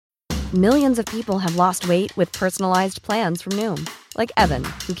Millions of people have lost weight with personalized plans from Noom. Like Evan,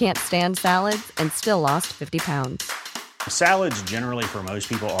 who can't stand salads and still lost 50 pounds. Salads generally for most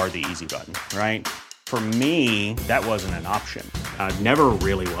people are the easy button, right? For me, that wasn't an option. I never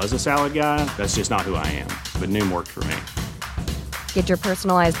really was a salad guy. That's just not who I am. But Noom worked for me. Get your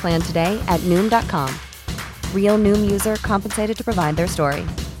personalized plan today at Noom.com. Real Noom user compensated to provide their story.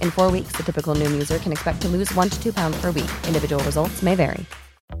 In 4 weeks, the typical Noom user can expect to lose 1 to 2 pounds per week. Individual results may vary.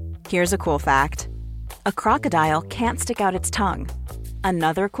 Here's a cool fact. A crocodile can't stick out its tongue.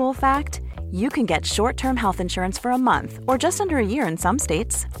 Another cool fact, you can get short-term health insurance for a month or just under a year in some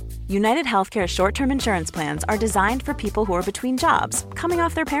states. United Healthcare short-term insurance plans are designed for people who are between jobs, coming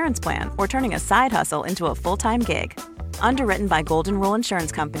off their parents' plan, or turning a side hustle into a full-time gig. Underwritten by Golden Rule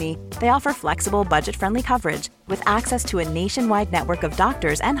Insurance Company, they offer flexible, budget-friendly coverage with access to a nationwide network of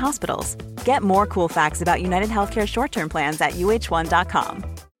doctors and hospitals. Get more cool facts about United Healthcare short-term plans at uh1.com.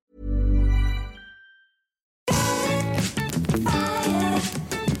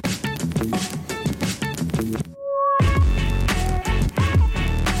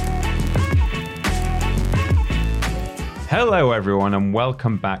 Hello everyone and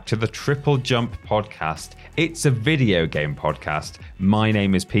welcome back to the Triple Jump podcast. It's a video game podcast. My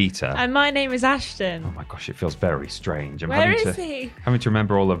name is Peter. And my name is Ashton. Oh my gosh, it feels very strange. Where is he? Having to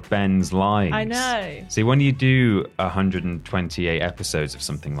remember all of Ben's lines. I know. See, when you do 128 episodes of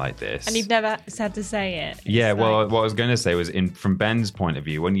something like this... And you've never had to say it. Yeah, well, what I was going to say was, from Ben's point of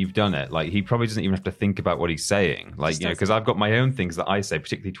view, when you've done it, like, he probably doesn't even have to think about what he's saying. Like, you know, because I've got my own things that I say,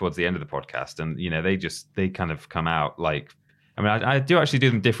 particularly towards the end of the podcast, and, you know, they kind of come out like... I mean, I do actually do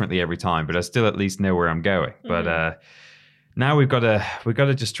them differently every time, but I still at least know where I'm going. But now we've got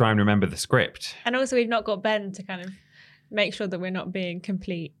to just try and remember the script. And also, we've not got Ben to kind of make sure that we're not being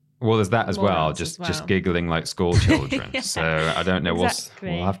complete. Well, there's that as well. Just giggling like school children. Yeah. So I don't know. Exactly.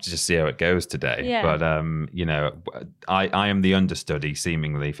 We'll have to just see how it goes today. Yeah. But you know, I am the understudy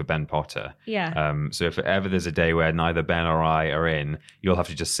seemingly for Ben Potter. Yeah. So if ever there's a day where neither Ben or I are in, you'll have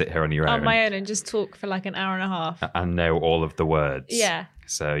to just sit here on your own. On my own and just talk for like an hour and a half. And know all of the words. Yeah.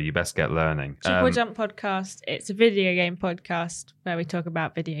 So you best get learning. Triple Jump podcast. It's a video game podcast where we talk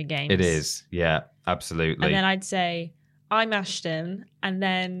about video games. It is. Yeah, absolutely. And then I'd say, I'm Ashton, and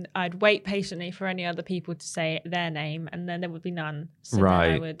then I'd wait patiently for any other people to say their name, and then there would be none. So then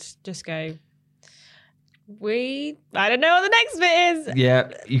I would just go, I don't know what the next bit is.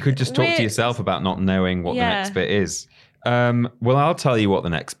 Yeah, you could just talk to yourself about not knowing what the next bit is. Well, I'll tell you what the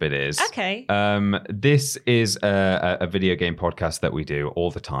next bit is. Okay. This is a video game podcast that we do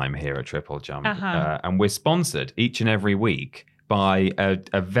all the time here at Triple Jump. And we're sponsored each and every week by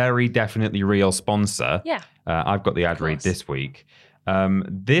a very definitely real sponsor. Yeah. I've got the ad read this week.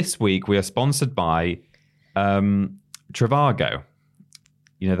 This week we are sponsored by Trivago.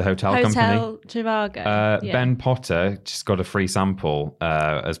 You know, the hotel company? Hotel Trivago. Ben Potter just got a free sample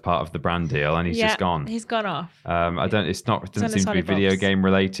as part of the brand deal, and he's just gone. He's gone off. It doesn't seem to be video game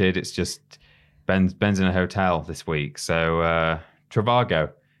related. It's just Ben's in a hotel this week. So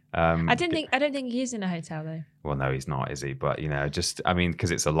Trivago. I don't think he's in a hotel though. Well, no, he's not, is he? But you know,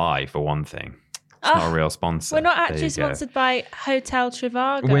 because it's a lie for one thing. It's not a real sponsor. We're not actually sponsored by Hotel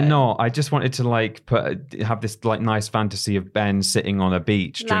Trivago. We're not. I just wanted to have this nice fantasy of Ben sitting on a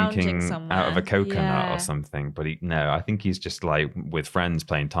beach drinking out of a coconut or something. But I think he's just with friends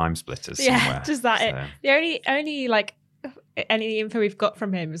playing Time Splitters somewhere. Yeah, just that. So. The only any info we've got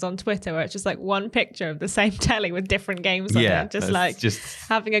from him is on Twitter, where it's just one picture of the same telly with different games on it, just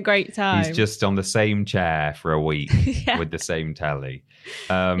having a great time. He's just on the same chair for a week with the same telly.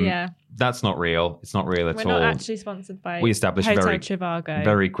 That's not real. It's not real at all. We're not actually sponsored by we established Hotel Trivago.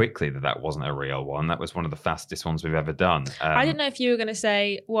 Very quickly that wasn't a real one. That was one of the fastest ones we've ever done. I didn't know if you were going to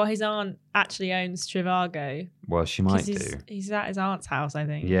say, well, his aunt actually owns Trivago. Well, she might do. He's at his aunt's house, I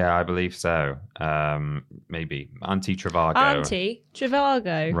think. Yeah, I believe so. Maybe. Auntie Trivago. Auntie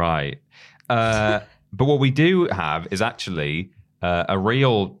Trivago. Right. But what we do have is actually a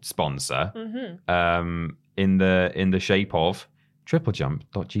real sponsor in the shape of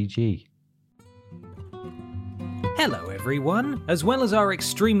triplejump.gg. Hello everyone! As well as our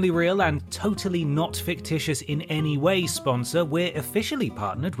extremely real and totally not fictitious in any way sponsor, we're officially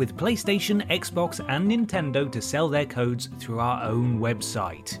partnered with PlayStation, Xbox and Nintendo to sell their codes through our own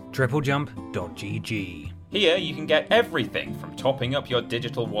website, triplejump.gg. Here you can get everything from topping up your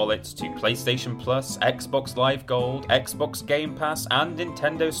digital wallets to PlayStation Plus, Xbox Live Gold, Xbox Game Pass and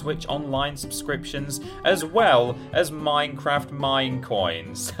Nintendo Switch Online subscriptions, as well as Minecraft Mine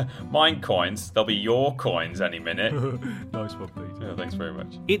Coins. Mine Coins, they'll be your coins any minute. Nice one, Peter. No, thanks very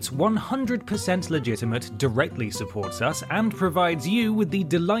much. It's 100% legitimate, directly supports us, and provides you with the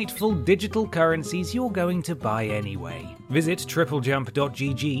delightful digital currencies you're going to buy anyway. Visit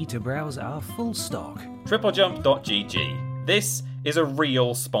triplejump.gg to browse our full stock. Triplejump.gg. This is a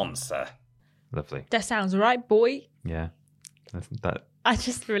real sponsor. Lovely. That sounds right, boy. Yeah. That I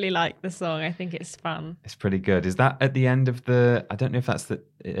just really like the song. I think it's fun. it's pretty good. Is that at the end of the... I don't know if that's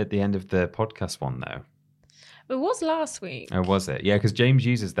at the end of the podcast one, though. It was last week. Oh, was it? Yeah, because James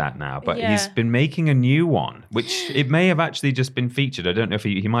uses that now, but Yeah. he's been making a new one, which it may have actually just been featured. I don't know if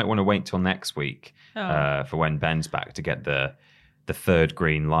he might want to wait till next week for when Ben's back to get the third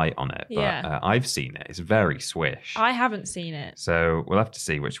green light on it. But Yeah. I've seen it. It's very swish. I haven't seen it. So we'll have to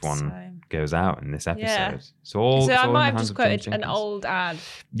see which one So- goes out in this episode. Yeah. It's all, So it's I all in might the have hands just of James quoted an Jenkins. old ad.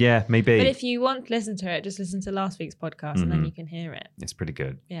 Yeah, maybe. But if you want to listen to it, just listen to last week's podcast and then you can hear it. It's pretty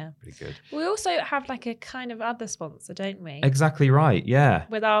good. Yeah. Pretty good. We also have like a kind of other sponsor, don't we? Exactly right. Yeah.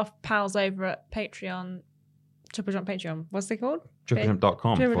 With our pals over at Patreon, Triple Jump Patreon. What's it called?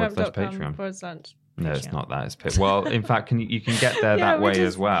 triplejump.com/Patreon. No, it's Patreon. not that. It's well, in fact, you can get there Yeah, that we're way just-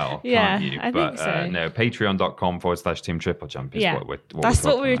 as well, yeah, can't you? I But think so. no, patreon.com/Team Triple Jump is Yeah, what we're that's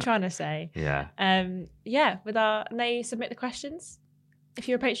what we were talking trying to say. about. Yeah, and they submit the questions. If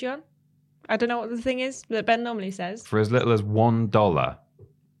you're a Patreon, I don't know what the thing is that Ben normally says. For as little as $1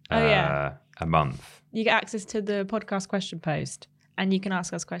 yeah. a month. You get access to the podcast question post, and you can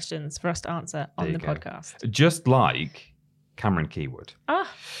ask us questions for us to answer on There the you go. podcast. Just like Cameron Keywood, Ah,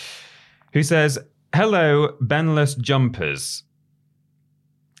 who says, "Hello, Benless Jumpers.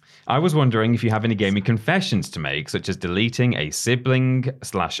 I was wondering if you have any gaming confessions to make, such as deleting a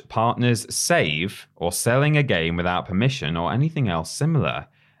sibling/partner's save or selling a game without permission or anything else similar."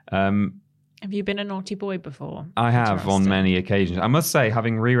 have you been a naughty boy before? I have on Interesting. many occasions. I must say,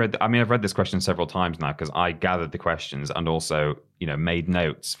 having reread, I've read this question several times now because I gathered the questions and also, made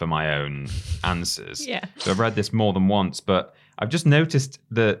notes for my own answers. Yeah. So I've read this more than once, but I've just noticed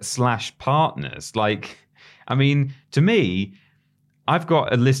the /partners. To me, I've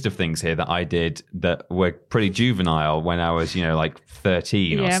got a list of things here that I did that were pretty juvenile when I was,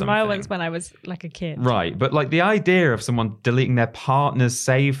 13 or Yeah, something. my one's when I was like a kid. Right, but the idea of someone deleting their partner's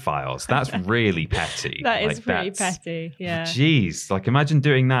save files, that's really petty. That is pretty that's- petty. Yeah. Jeez, imagine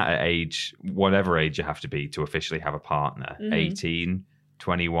doing that at whatever age you have to be to officially have a partner. Mm-hmm. 18,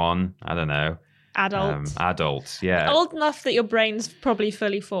 21, I don't know. Adult. Adult, yeah. Old enough that your brain's probably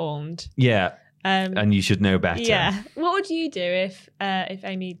fully formed. Yeah, and you should know better. Yeah. What would you do if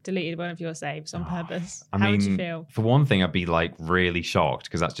Amy deleted one of your saves on purpose? I How mean, would you feel? for one thing, I'd be really shocked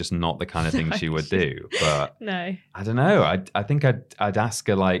because that's just not the kind of thing she would do. But No. I don't know. I think I'd ask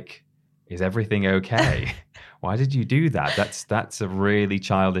her is everything okay? Why did you do that? That's a really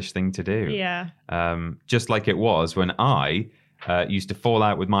childish thing to do. Yeah. Just like it was when I used to fall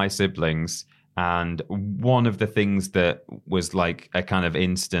out with my siblings, and one of the things that was a kind of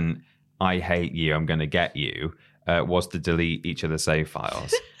instant "I hate you, I'm going to get you" was to delete each of the save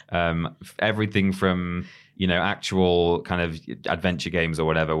files. Everything from actual kind of adventure games or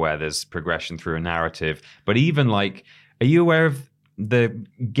whatever where there's progression through a narrative, but even are you aware of the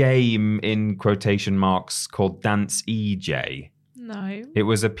game in quotation marks called Dance EJ? No. It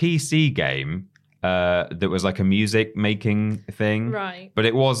was a PC game that was a music making thing, Right. but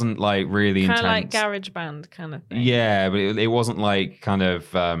it wasn't really Kind of intense. like GarageBand kind of thing. Yeah, but it wasn't kind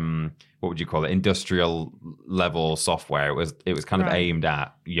of what would you call it? Industrial level software. It was kind of Right. aimed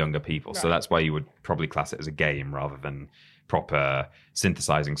at younger people, so Right. that's why you would probably class it as a game rather than proper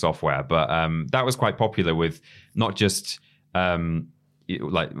synthesizing software. But that was quite popular with not just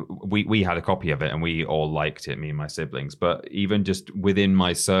we had a copy of it and we all liked it, me and my siblings, but even just within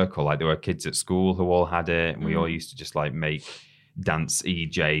my circle, there were kids at school who all had it, and we all used to just make Dance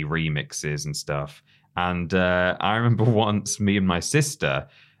EJ remixes and stuff. And I remember once me and my sister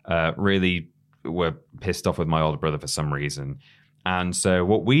really were pissed off with my older brother for some reason, and so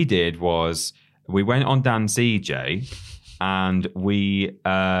what we did was we went on Dance EJ. And we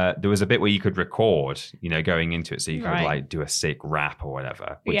there was a bit where you could record, going into it, so you could Right. do a sick rap or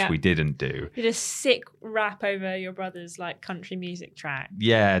whatever, which Yeah. we didn't do. You just sick rap over your brother's country music track.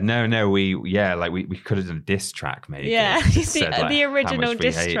 Yeah, no, we could have done a diss track, maybe. Yeah, Just the- said, the how original much we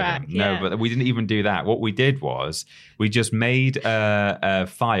diss hated track, him. No, yeah. but we didn't even do that. What we did was we just made a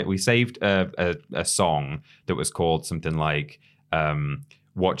file. We saved a song that was called something like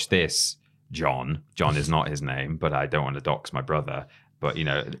 "Watch This." John is not his name, but I don't want to dox my brother. But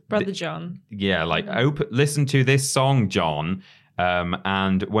Brother John. yeah, listen to this song, John.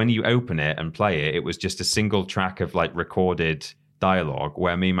 And when you open it and play it, it was just a single track of recorded dialogue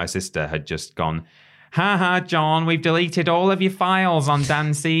where me and my sister had just gone, Ha ha, John, we've deleted all of your files on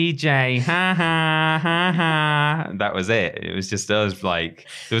Dan CJ. Ha ha, ha ha. That was it. It was just us, like,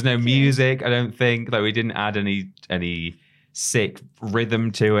 there was no music, I don't think. Like, we didn't add any sick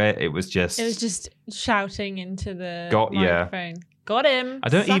rhythm to it. It was just shouting into the got microphone. Got him. I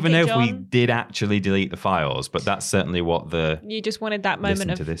don't even know if we did actually delete the files, but that's certainly what you just wanted that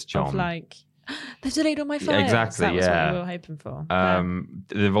moment of like, they've deleted all my files. Yeah, exactly. That was what we were hoping for.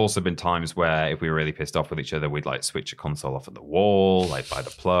 There've also been times where if we were really pissed off with each other, we'd like switch a console off at the wall, like by the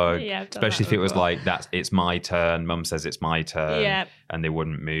plug. Yeah, especially if it was like it's my turn. Mum says it's my turn, and they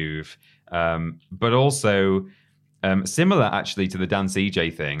wouldn't move. But also. Similar actually to the Dan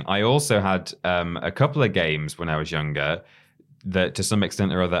CJ thing, I also had a couple of games when I was younger that to some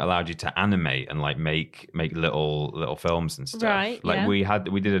extent or other allowed you to animate and like make little films and stuff. Right. Like we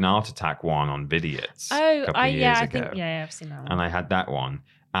did an Art Attack one on Vidiots a couple of years ago. I've seen that one. And I had that one.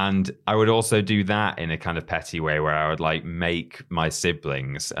 And I would also do that in a kind of petty way where I would like make my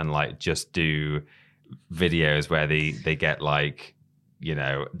siblings and like just do videos where they get like, you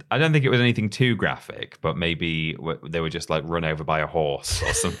know, I don't think it was anything too graphic, but maybe they were just like run over by a horse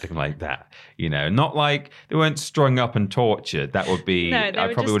or something like that. You know, not like they weren't strung up and tortured. That would be,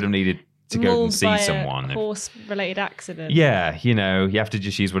 I probably would have needed to go and see someone. Horse-related accident. Yeah, you know, you have to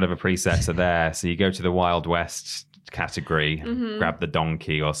just use whatever presets are there. So you go to the Wild West category, grab the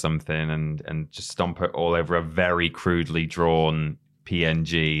donkey or something and just stomp it all over a very crudely drawn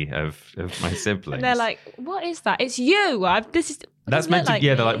PNG of my siblings. And they're like, what is that? It's you. That's meant to,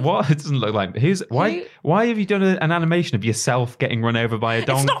 they're like, what? It doesn't look like, why have you done an animation of yourself getting run over by a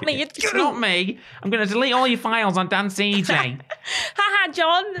donkey? It's not me, it's not me. I'm going to delete all your files on Dan CJ. Ha,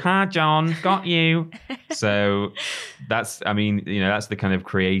 John. Ha, John, got you. So that's, I mean, you know, that's the kind of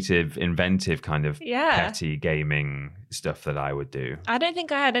creative, inventive kind of petty gaming stuff that I would do. I don't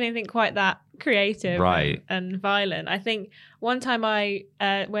think I had anything quite that creative and violent. I think one time I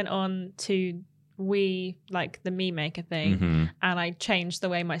went on to Wii, like the Me Maker thing, and I changed the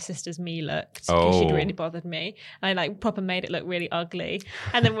way my sister's Me looked because she'd really bothered me. And I like proper made it look really ugly.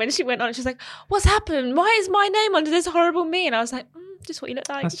 And then when she went on, she was like, what's happened? Why is my name under this horrible Me? And I was like, just what you look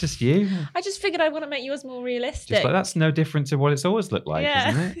like. That's just you. I just figured I want to make yours more realistic. Just like, that's no different to what it's always looked like,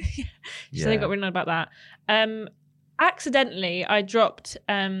 isn't it? So I got really annoyed about that. Accidentally, I dropped,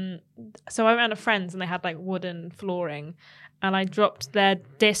 so I went to friends and they had like wooden flooring, and I dropped their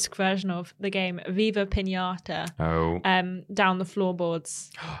disc version of the game Viva Pinata down the floorboards.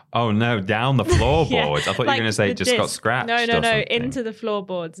 Oh no, down the floorboards. I thought you were going to say it just got scratched. No, into the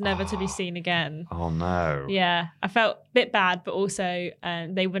floorboards, never to be seen again. Oh no. Yeah, I felt a bit bad, but also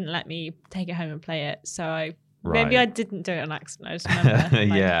they wouldn't let me take it home and play it, so maybe I didn't do it on accident. I just remember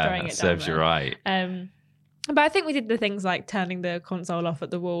throwing it down serves you right. But I think we did the things like turning the console off at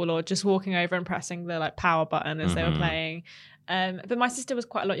the wall or just walking over and pressing the like power button as they were playing. But my sister was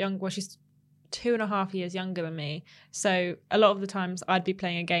quite a lot younger. Well, she's 2.5 years younger than me. So a lot of the times I'd be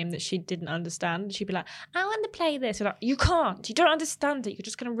playing a game that she didn't understand. She'd be like, I want to play this. Like, you can't. You don't understand it. You're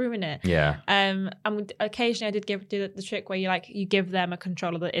just going to ruin it. Yeah. And occasionally I did do the trick where you give them a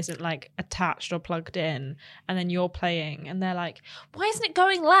controller that isn't like attached or plugged in, and then you're playing and they're like, why isn't it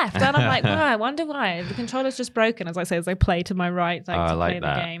going left? And I'm like, I wonder why. The controller's just broken, as I say, as I play to my right, to play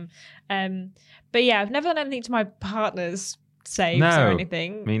the game. But yeah, I've never done anything to my partner's saves or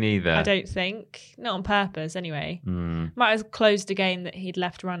anything. Me neither. I don't think. Not on purpose, anyway. Might have closed a game that he'd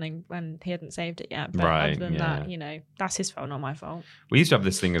left running when he hadn't saved it yet. But other than that, you know, that's his fault, not my fault. We used to have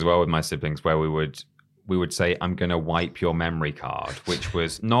this thing as well with my siblings where we would say, I'm going to wipe your memory card, which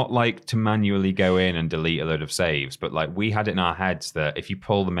was not like to manually go in and delete a load of saves, but like we had it in our heads that if you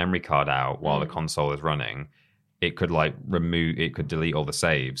pull the memory card out while the console is running, it could delete all the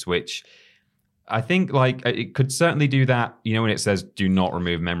saves, which I think like it could certainly do that, you know, when it says do not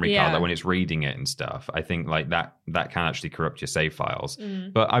remove memory card, like when it's reading it and stuff. I think like that can actually corrupt your save files.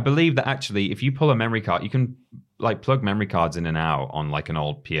 But I believe that actually if you pull a memory card, you can like plug memory cards in and out on like an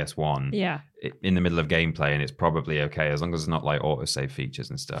old PS1 in the middle of gameplay, and it's probably okay as long as it's not like autosave features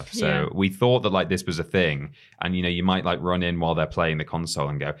and stuff. So we thought that like this was a thing, and you know, you might like run in while they're playing the console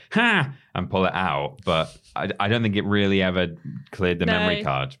and go ha and pull it out, but I don't think it really ever cleared the memory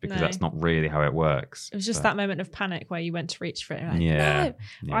card because that's not really how it works. It was just that moment of panic where you went to reach for it. Like,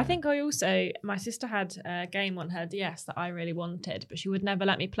 no. I think my sister had a game on her DS that I really wanted, but she would never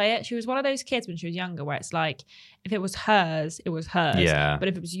let me play it. She was one of those kids when she was younger where it's like, if it was hers, it was hers. Yeah. But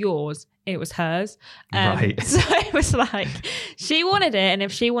if it was yours, it was hers. Right. So it was like, she wanted it, and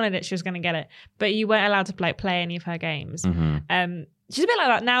if she wanted it, she was going to get it. But you weren't allowed to play any of her games. She's a bit like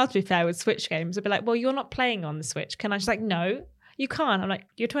that now, to be fair, with Switch games. I'd be like, well, you're not playing on the Switch. Can I? She's like, no. you can't. I'm like,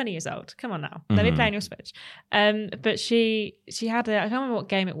 you're 20 years old. Come on now. Let me play on your Switch. But she had I can't remember what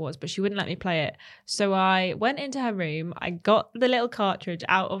game it was, but she wouldn't let me play it. So I went into her room. I got the little cartridge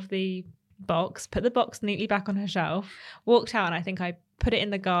out of the box, put the box neatly back on her shelf, walked out, and I think I put it in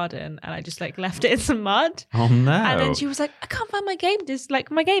the garden, and I just like left it in some mud. Oh no. And then she was like, I can't find my game. Just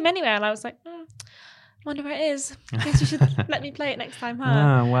like my game anywhere. And I was like, wonder where it is. I guess you should let me play it next time,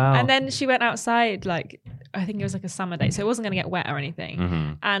 huh? Oh, wow. And then she went outside, like, I think it was like a summer day, so it wasn't going to get wet or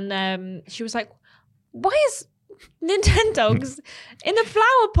anything. And she was like, why is Nintendogs in the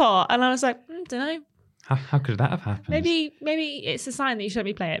flower pot? And I was like, don't know. How could that have happened? Maybe it's a sign that you should let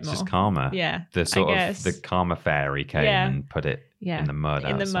me play it more. It's just karma. Yeah. The sort of the karma fairy came and put it in the mud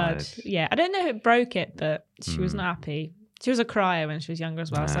outside. The mud. Yeah. I don't know if it broke it, but she was not happy. She was a crier when she was younger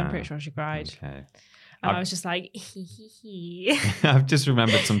as well, so I'm pretty sure she cried. Okay. And I was just like, hee. I've just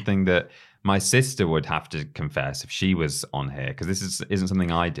remembered something that my sister would have to confess if she was on here, because this isn't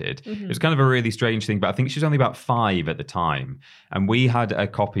something I did. It was kind of a really strange thing, but I think she was only about 5 at the time. And we had a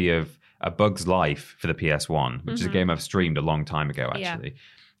copy of A Bug's Life for the PS1, which is a game I've streamed a long time ago, actually.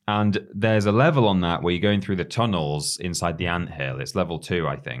 Yeah. And there's a level on that where you're going through the tunnels inside the anthill. It's level 2,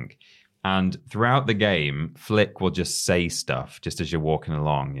 I think. And throughout the game, Flick will just say stuff just as you're walking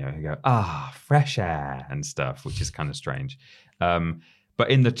along. You know, you go, fresh air and stuff, which is kind of strange. But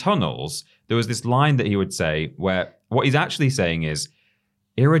in the tunnels, there was this line that he would say where what he's actually saying is,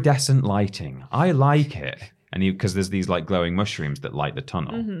 iridescent lighting. I like it. And because there's these like glowing mushrooms that light the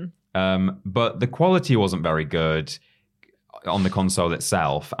tunnel. But the quality wasn't very good on the console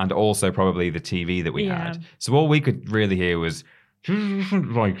itself, and also probably the TV that we had. So all we could really hear was, she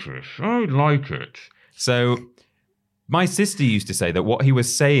doesn't like it. I like it. So my sister used to say that what he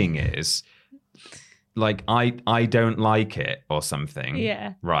was saying is, like, I don't like it or something.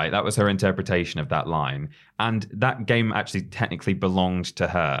 Yeah. Right. That was her interpretation of that line. And that game actually technically belonged to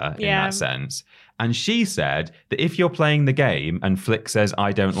her in that sense. And she said that if you're playing the game and Flick says,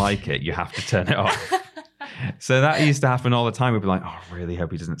 I don't like it, you have to turn it off. So that used to happen all the time. We'd be like, I really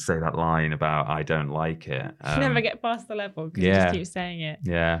hope he doesn't say that line about I don't like it. You never get past the level because you just keep saying it.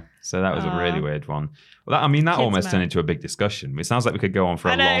 Yeah. So that was a really weird one. Well, that almost turned into a big discussion. It sounds like we could go on for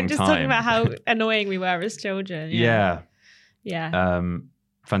a long time. Just talking about how annoying we were as children. Yeah.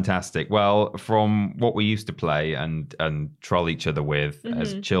 Fantastic. Well, from what we used to play and troll each other with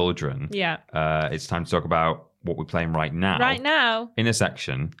as children, it's time to talk about what we're playing right now. Right now. In a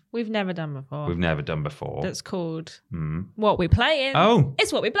section. We've never done before. That's called What We Playing. Oh.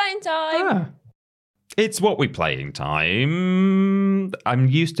 It's What We Playing time. It's What We Playing time. I'm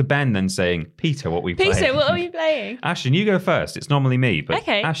used to Ben then saying, Peter, what we playing? Peter, what are we playing? Ashton, you go first. It's normally me, but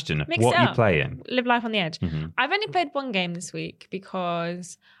okay. Ashton, what are you playing? Live life on the edge. I've only played one game this week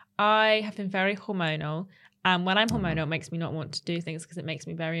because I have been very hormonal. And when I'm hormonal, it makes me not want to do things because it makes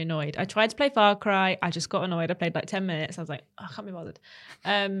me very annoyed. I tried to play Far Cry. I just got annoyed. I played like 10 minutes. I was like, I can't be bothered.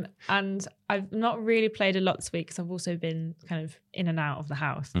 And I've not really played a lot this week because I've also been kind of in and out of the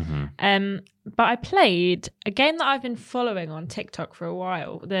house. But I played a game that I've been following on TikTok for a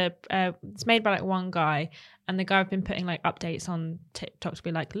while. It's made by like one guy. And the guy I've been putting like updates on TikTok to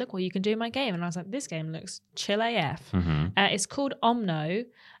be like, look what you can do in my game. And I was like, this game looks chill AF. It's called Omno.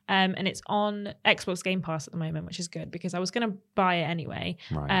 And it's on Xbox Game Pass at the moment, which is good because I was going to buy it anyway.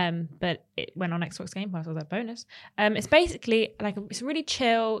 Right. But it went on Xbox Game Pass. I was like, bonus. It's basically like, it's really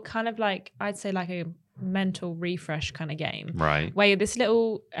chill, kind of like, I'd say like a mental refresh kind of game. Right. Where you're this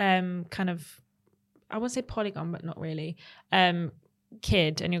little kind of, I won't say polygon, but not really,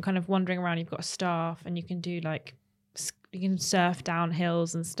 kid. And you're kind of wandering around. You've got a staff and you can do like, you can surf down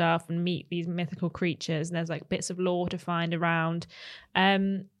hills and stuff and meet these mythical creatures. And there's like bits of lore to find around.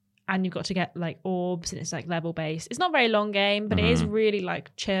 And you've got to get like orbs and it's like level based. It's not a very long game, but it is really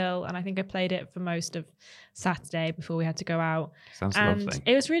like chill. And I think I played it for most of Saturday before we had to go out. Sounds lovely.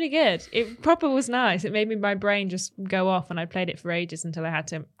 It was really good. It proper was nice. It made my brain just go off and I played it for ages until I had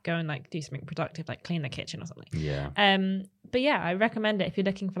to go and like do something productive, like clean the kitchen or something. Yeah. But yeah, I recommend it if you're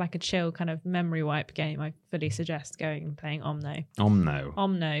looking for like a chill kind of memory wipe game. I fully suggest going and playing Omno.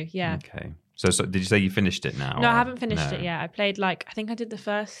 Omno, yeah. Okay. So did you say you finished it now? No, I haven't finished it yet. I played I think I did the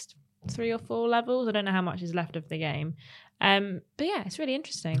first 3 or 4 levels. I don't know how much is left of the game. But yeah, it's really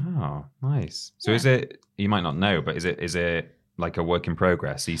interesting. Oh, nice. So is it, you might not know, but is it like a work in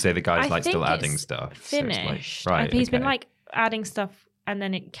progress? So you say the guy's like still adding stuff. Finished. So right. He's been like adding stuff and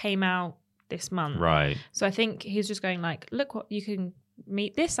then it came out this month. Right. So I think he's just going like, look what you can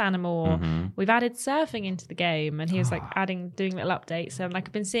meet this animal. We've added surfing into the game and he was like doing little updates. So like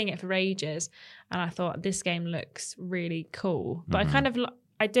I've been seeing it for ages and I thought this game looks really cool. But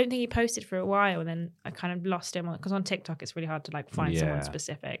I don't think he posted for a while, and then I kind of lost him because on TikTok it's really hard to like find someone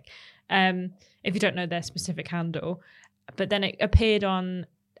specific. If you don't know their specific handle, but then it appeared on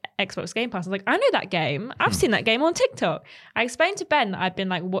Xbox Game Pass. I was like, I know that game. I've seen that game on TikTok. I explained to Ben that I've been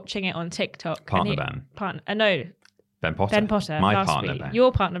like watching it on TikTok. Ben Potter. My partner, Ben.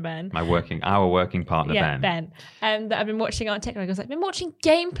 Your partner, Ben. Our working partner, Ben. Ben. That I've been watching it on TikTok. I was like, I've been watching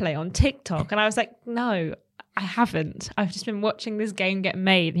gameplay on TikTok. And I was like, no, I haven't. I've just been watching this game get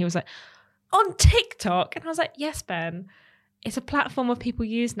made. And he was like, on TikTok? And I was like, yes, Ben. It's a platform where people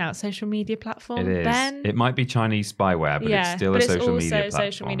use now, social media platform. It is. Ben. It might be Chinese spyware, but it's still a social media platform. It's also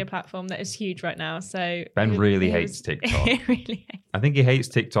a social media platform that is huge right now. So Ben really hates TikTok. Really hates. I think he hates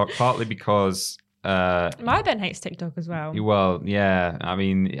TikTok partly because... my Ben hates TikTok as well. Well, yeah. I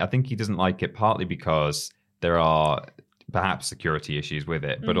mean, I think he doesn't like it partly because there are perhaps security issues with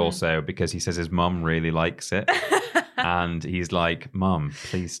it, but also because he says his mum really likes it. And he's like, Mum,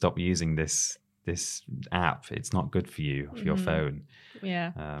 please stop using this app. It's not good for you, for your phone.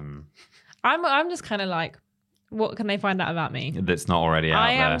 Yeah. I'm just kind of like, what can they find out about me? That's not already out there.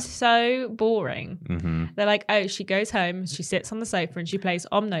 I am so boring. They're like, oh, she goes home, she sits on the sofa and she plays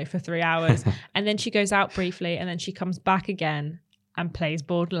Omno for 3 hours. And then she goes out briefly and then she comes back again and plays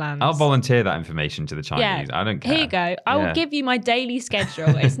Borderlands. I'll volunteer that information to the Chinese. I don't care. Here you go. I will give you my daily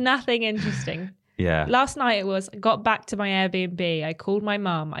schedule. It's nothing interesting. Yeah. Last night it was, got back to my Airbnb, I called my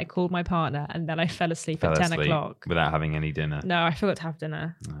mum, I called my partner, and then I fell asleep at 10 o'clock. Without having any dinner? No, I forgot to have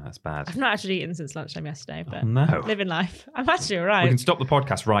dinner. Oh, that's bad. I've not actually eaten since lunchtime yesterday, but no. Living life. I'm actually all right. We can stop the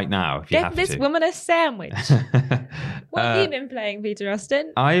podcast right now if you have to. Get this woman a sandwich. What have you been playing, Peter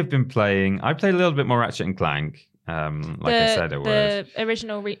Austin? I played a little bit more Ratchet and Clank. I said, it was the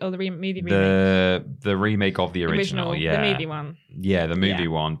original or the movie remake. The remake of the original, yeah, the movie one. Yeah, the movie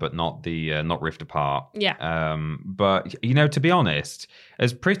one, but not the not Rift Apart. Yeah. But to be honest,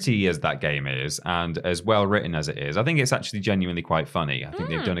 as pretty as that game is, and as well written as it is, I think it's actually genuinely quite funny. I think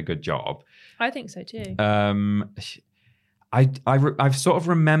they've done a good job. I think so too. I've sort of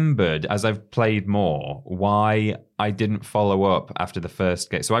remembered as I've played more why I didn't follow up after the first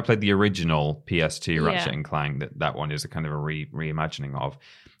game. So I played the original PS2 Ratchet and Clank. That one is a kind of a reimagining of,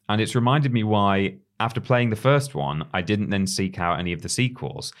 and it's reminded me why after playing the first one I didn't then seek out any of the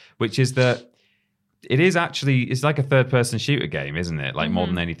sequels, which is that it's like a third-person shooter game, isn't it? Like more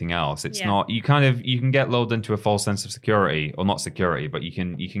than anything else, it's not. You can get lulled into a false sense of security, or not security, but you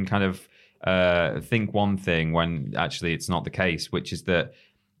can kind of think one thing when actually it's not the case, which is that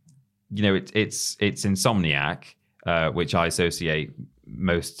it's Insomniac, which I associate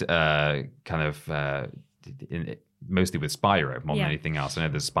most mostly with Spyro more than anything else. I know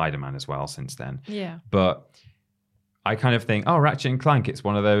there's Spider-Man as well since then. Yeah, but I kind of think, Ratchet and Clank, it's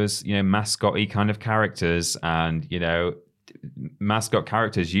one of those mascot-y kind of characters, and mascot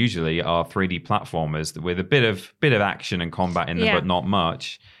characters usually are 3D platformers with a bit of action and combat in them, but not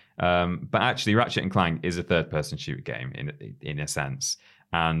much. But actually, Ratchet and Clank is a third-person shooter game in a sense,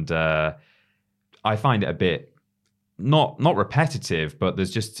 and I find it a bit not repetitive, but there's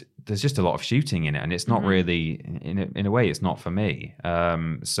just a lot of shooting in it, and it's not really in a way it's not for me.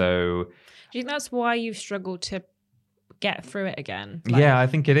 So, do you think that's why you've struggled to get through it again? Yeah, I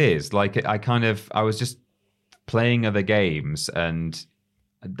think it is. Like I was just playing other games, and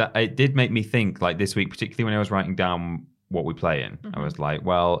that it did make me think. Like this week, particularly when I was writing down what we play in, I was like,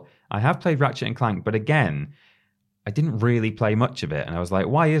 well, I have played Ratchet and Clank, but again, I didn't really play much of it. And I was like,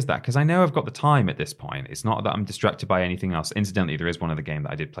 why is that? Because I know I've got the time at this point. It's not that I'm distracted by anything else. Incidentally, there is one other game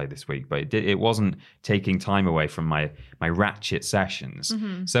that I did play this week, but it wasn't taking time away from my Ratchet sessions.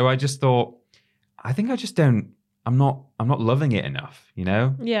 So I just thought, I think I just don't, I'm not loving it enough,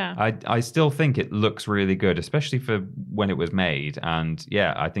 Yeah. I still think it looks really good, especially for when it was made. And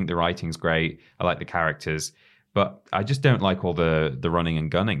yeah, I think the writing's great. I like the characters. But I just don't like all the running and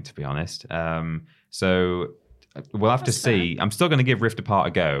gunning, to be honest. So we'll have to see. I'm still going to give Rift Apart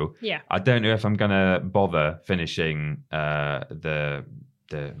a go. Yeah. I don't know if I'm going to bother finishing the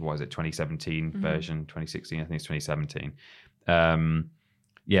 2017 version, 2016. I think it's 2017.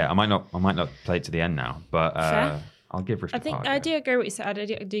 Yeah, I might not play it to the end now, but I'll give Rift Apart. I do agree with what you said. I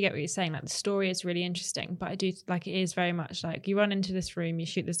do get what you're saying. Like the story is really interesting, but I do like it is very much like you run into this room, you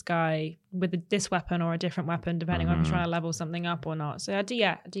shoot this guy with this weapon or a different weapon, depending on trying to level something up or not. So I do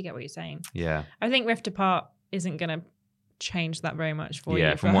get what you're saying. Yeah, I think Rift Apart isn't going to change that very much for you.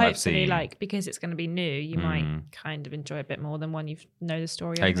 Yeah, from what I've seen, like because it's going to be new, you might kind of enjoy a bit more than one you know the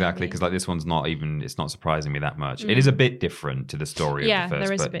story of. Exactly, because like this one's it's not surprising me that much. It is a bit different to the story of the first,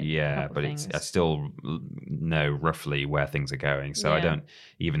 there is but a bit, but I still know roughly where things are going, so I don't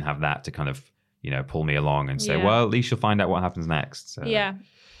even have that to kind of pull me along and say, well, at least you'll find out what happens next. So, Yeah,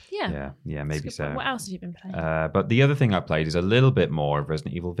 maybe so. What else have you been playing? But the other thing I played is a little bit more of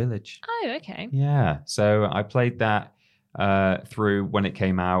Resident Evil Village. Oh, okay. Yeah, so I played that through when it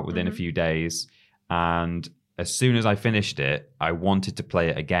came out within a few days, and as soon as I finished it, I wanted to play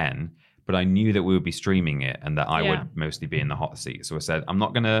it again, but I knew that we would be streaming it and that I would mostly be in the hot seat. So I said, I'm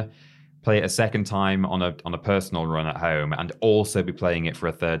not going to play it a second time on a personal run at home and also be playing it for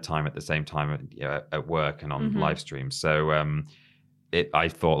a third time at the same time at work and on live streams. So I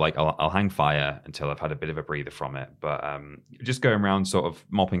thought like I'll hang fire until I've had a bit of a breather from it. But just going around sort of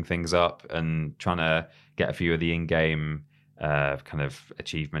mopping things up and trying to get a few of the in-game kind of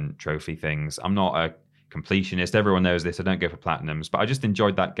achievement trophy things. I'm not a completionist. Everyone knows this. I don't go for platinums, but I just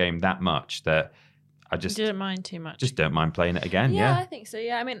enjoyed that game that much that I just didn't mind too much. Just don't mind playing it again. Yeah, I think so.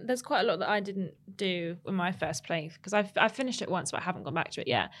 Yeah, I mean, there's quite a lot that I didn't do in my first play because I finished it once, but I haven't gone back to it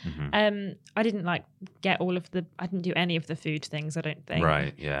yet. I didn't get I didn't do any of the food things. I don't think.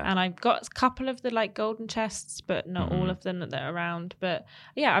 Right. Yeah. And I've got a couple of the golden chests, but not all of them that are around. But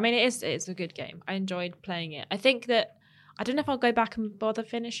yeah, I mean, it's a good game. I enjoyed playing it. I think that I don't know if I'll go back and bother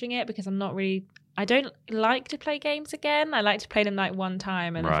finishing it because I don't like to play games again. I like to play them one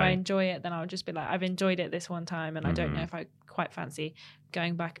time, and if I enjoy it, then I'll just be like, I've enjoyed it this one time, and I don't know if I quite fancy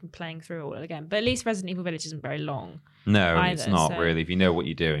going back and playing through it all again. But at least Resident Evil Village isn't very long. No, either, it's not really. If you know what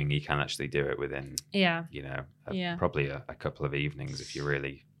you're doing, you can actually do it within, probably a couple of evenings if you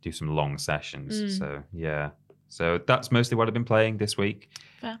really do some long sessions. So, yeah. So that's mostly what I've been playing this week.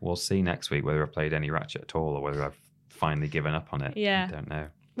 Fair. We'll see next week whether I've played any Ratchet at all or whether I've finally given up on it. Yeah. I don't know.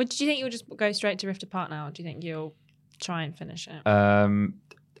 But do you think you'll just go straight to Rift Apart now, or do you think you'll try and finish it?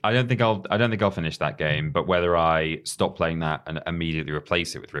 I don't think I'll finish that game, but whether I stop playing that and immediately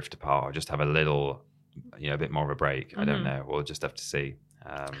replace it with Rift Apart or just have a little, a bit more of a break, I don't know. We'll just have to see.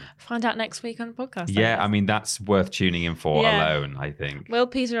 Find out next week on the podcast. Yeah, I mean, that's worth tuning in for alone, I think. Will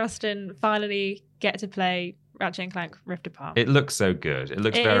Peter Austin finally get to play Ratchet & Clank Rift Apart? It looks so good. It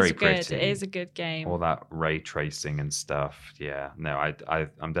looks very pretty. It is a good game. All that ray tracing and stuff. Yeah, no,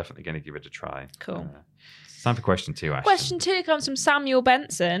 I'm definitely going to give it a try. Cool. Time for question 2, Ashton. Question 2 comes from Samuel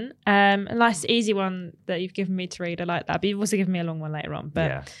Benson. A nice, easy one that you've given me to read. I like that. But you've also given me a long one later on.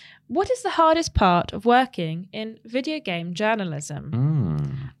 But what is the hardest part of working in video game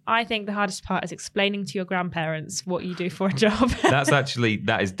journalism? I think the hardest part is explaining to your grandparents what you do for a job.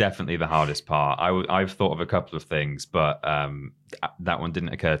 That is definitely the hardest part. I've thought of a couple of things, but that one didn't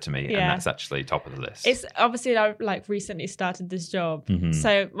occur to me, and that's actually top of the list. It's obviously I recently started this job,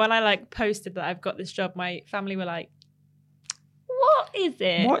 so when I posted that I've got this job, my family were like, "What is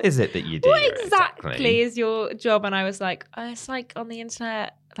it? What is it that you do? What exactly is your job?" And I was like, "Oh, it's on the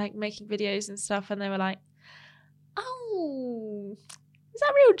internet, making videos and stuff." And they were like, "Oh, is that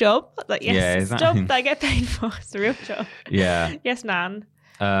a real job?" I was like, yes, it's a job that I get paid for. It's a real job. Yeah. Yes, Nan.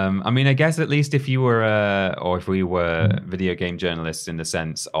 I mean, I guess at least if you were, or if we were video game journalists in the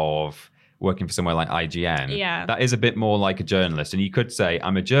sense of working for somewhere like IGN, that is a bit more like a journalist. And you could say,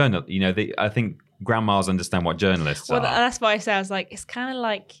 I'm a journalist. I think grandmas understand what journalists are. Well, that's why I say, I was like, it's kind of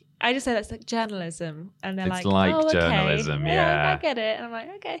like, I just say that's like journalism. And they're it's like journalism, okay. Yeah, I get it. And I'm like,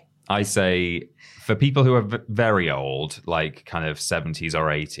 okay. I say, for people who are very old, like kind of 70s or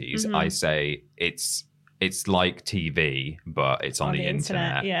 80s, I say it's like TV, but it's on the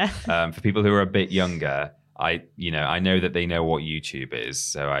internet. Yeah. For people who are a bit younger, I know that they know what YouTube is.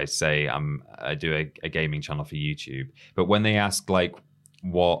 So I say I do a gaming channel for YouTube. But when they ask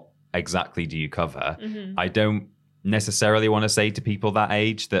what exactly do you cover, I don't necessarily want to say to people that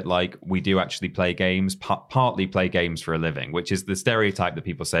age that we do actually play games, partly play games for a living, which is the stereotype that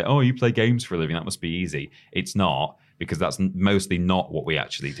people say, oh, you play games for a living, that must be easy. It's not, because that's mostly not what we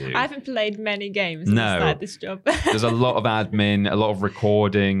actually do. I haven't played many games since I started this job. There's a lot of admin, a lot of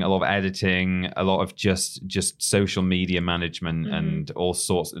recording, a lot of editing, a lot of just social media management and all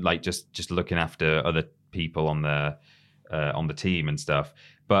sorts, just looking after other people on the team and stuff.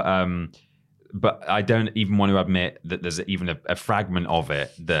 But I don't even want to admit that there's even a fragment of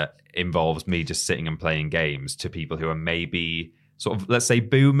it that involves me just sitting and playing games to people who are maybe sort of, let's say,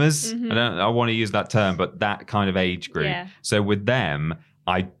 boomers. I want to use that term, but that kind of age group. Yeah. So with them,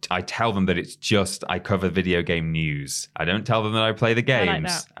 I tell them that it's just I cover video game news. I don't tell them that I play the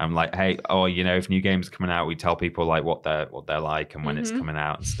games. I'm like, hey, if new games are coming out, we tell people what they're like and when it's coming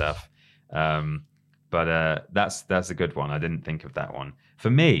out and stuff. But that's a good one. I didn't think of that one. For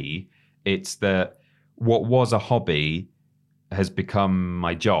me, it's that what was a hobby has become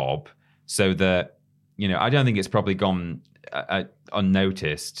my job, so that I don't think it's probably gone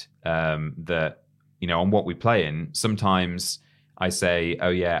unnoticed that on what we play in, sometimes I say, oh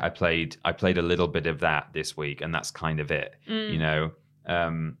yeah, I played a little bit of that this week, and that's kind of it. You know,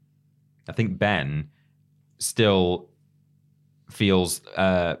 I think Ben still feels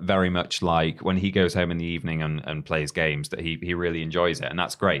very much like when he goes home in the evening and plays games that he really enjoys it, and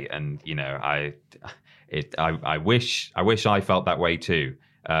that's great. And you know, I wish I felt that way too.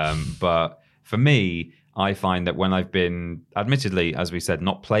 But for me, I find that when I've been, admittedly, as we said,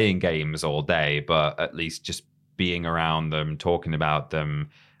 not playing games all day, but at least just being around them, talking about them,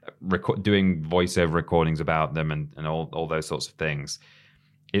 doing voiceover recordings about them, and all those sorts of things,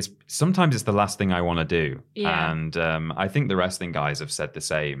 sometimes it's the last thing I want to do. Yeah. And I think the wrestling guys have said the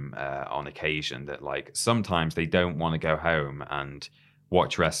same on occasion, that like sometimes they don't want to go home and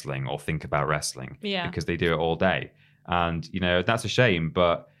watch wrestling or think about wrestling because they do it all day. And, you know, that's a shame.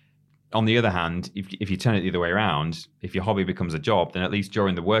 But on the other hand, if you turn it the other way around, if your hobby becomes a job, then at least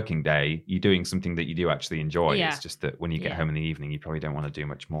during the working day, you're doing something that you do actually enjoy. Yeah. It's just that when you get home in the evening, you probably don't want to do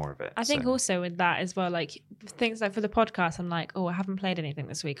much more of it. I think also with that as well, like things like for the podcast, I'm like, oh, I haven't played anything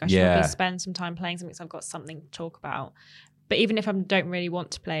this week. I should probably spend some time playing something so I've got something to talk about. But even if I don't really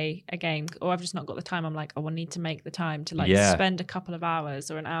want to play a game, or I've just not got the time, I'm like, oh, I need to make the time to like spend a couple of hours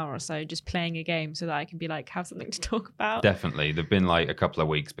or an hour or so just playing a game so that I can be like, have something to talk about. Definitely. There've been like a couple of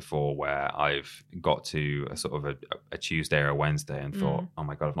weeks before where I've got to a sort of a Tuesday or a Wednesday and thought, oh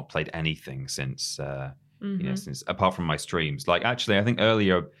my God, I've not played anything since, you know, since apart from my streams. Like actually, I think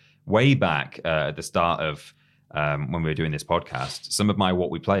earlier, way back at the start of when we were doing this podcast, some of my what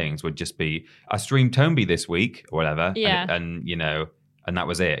we playings would just be, I streamed Tomby this week or whatever, and you know, and that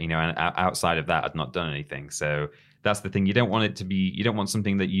was it, you know. And outside of that, I'd not done anything. So that's the thing. You don't want it to be. You don't want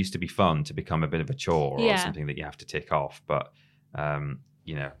something that used to be fun to become a bit of a chore or something that you have to tick off. But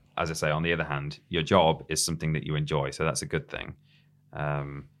you know, as I say, on the other hand, your job is something that you enjoy, so that's a good thing.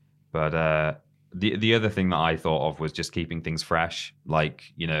 But the other thing that I thought of was just keeping things fresh,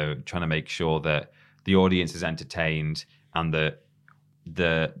 like, you know, trying to make sure that the audience is entertained and the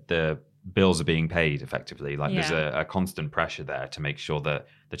bills are being paid effectively. Like there's a constant pressure there to make sure that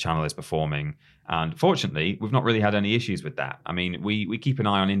the channel is performing. And fortunately, we've not really had any issues with that. I mean, we keep an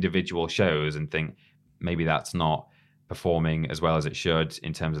eye on individual shows and think maybe that's not performing as well as it should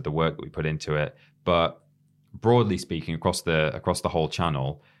in terms of the work that we put into it. But broadly speaking, across the whole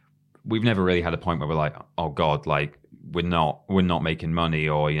channel, we've never really had a point where we're like, oh God, like we're not making money,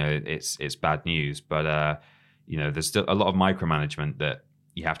 or, you know, it's bad news. But you know, there's still a lot of micromanagement that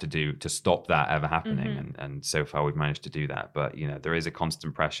you have to do to stop that ever happening. And so far we've managed to do that. But, you know, there is a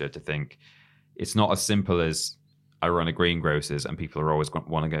constant pressure to think it's not as simple as I run a greengrocers and people are always going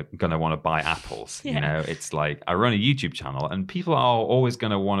to want to buy apples. You know, it's like I run a YouTube channel and people are always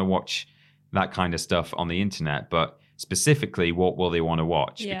going to want to watch that kind of stuff on the internet. But specifically, what will they want to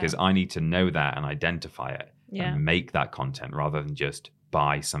watch? Because I need to know that and identify it and make that content rather than just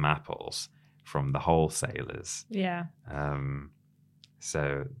buy some apples from the wholesalers.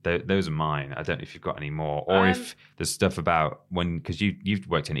 So those are mine. I don't know if you've got any more, or if there's stuff about because you've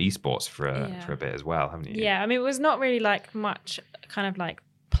worked in esports for a bit as well, haven't you? Yeah, I mean, it was not really like much kind of like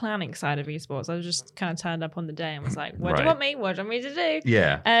planning side of esports. I was just kind of turned up on the day and was like, what do you want me? What do you want me to do?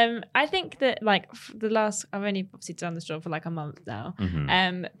 Yeah. I think that like I've only obviously done this job for like a month now.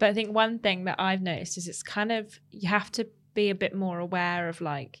 But I think one thing that I've noticed is it's kind of, you have to be a bit more aware of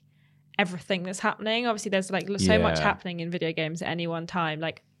like everything that's happening. Obviously there's like so much happening in video games at any one time.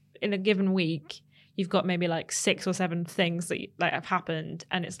 Like in a given week, you've got maybe like 6 or 7 things that like have happened,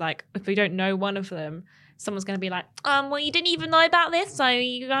 and it's like if we don't know one of them, someone's going to be like, well, you didn't even know about this, so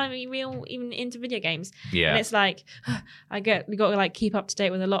you can't be real even into video games. And it's like, we got to like keep up to date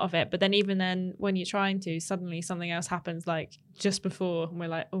with a lot of it. But then even then, when you're trying to, suddenly something else happens like just before, and we're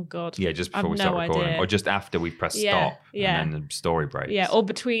like, oh God. Yeah, just before we start recording. Or just after we press stop and then the story breaks. Yeah, or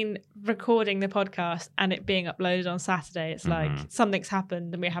between recording the podcast and it being uploaded on Saturday, it's like something's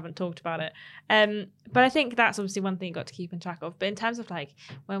happened and we haven't talked about it. But I think that's obviously one thing you got to keep in track of. But in terms of like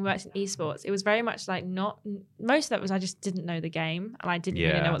when we worked in esports, it was very much like most of that was I just didn't know the game and I didn't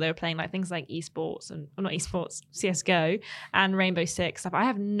really know what they were playing, like things like esports and not esports, CSGO and Rainbow Six stuff. I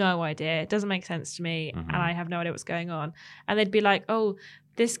have no idea. It doesn't make sense to me, and I have no idea what's going on. And they'd be like, oh,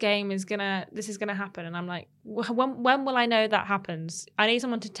 this is gonna happen, and I'm like, when will I know that happens? I need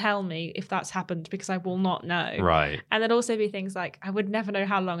someone to tell me if that's happened, because I will not know. Right. And there'd also be things like I would never know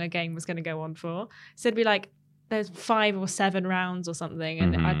how long a game was going to go on for. So it'd be like, there's 5 or 7 rounds or something,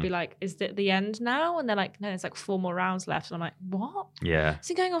 and I'd be like, is it the end now? And they're like, no, there's like 4 more rounds left. And I'm like, what? Yeah. It's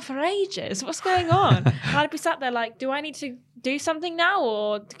been going on for ages. What's going on? And I'd be sat there like, do I need to do something now,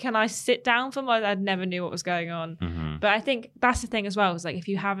 or can I sit down for I never knew what was going on. But I think that's the thing as well, is like if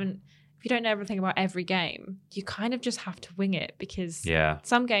you if you don't know everything about every game, you kind of just have to wing it, because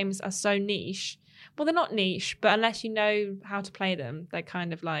some games are so niche. Well, they're not niche, but unless you know how to play them, they're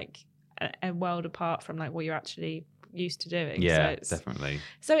kind of like a world apart from like what you're actually used to doing. Yeah, definitely.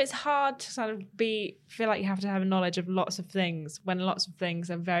 So it's hard to sort of feel like you have to have a knowledge of lots of things when lots of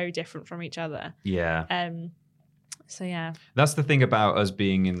things are very different from each other. Yeah. So yeah, that's the thing about us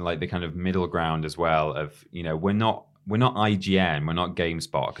being in like the kind of middle ground as well. Of, you know, we're not IGN, we're not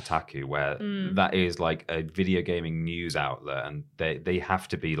GameSpot or Kotaku, where that is like a video gaming news outlet, and they have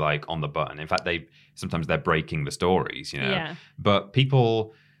to be like on the button. In fact, sometimes they're breaking the stories, you know. Yeah. But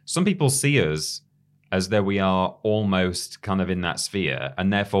some people see us as though we are almost kind of in that sphere,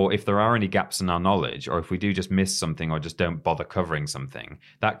 and therefore, if there are any gaps in our knowledge, or if we do just miss something or just don't bother covering something,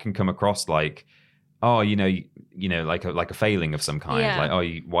 that can come across like, oh, you know, like a failing of some kind. Yeah. Like, oh,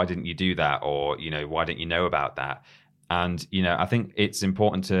 why didn't you do that? Or, you know, why didn't you know about that? And, you know, I think it's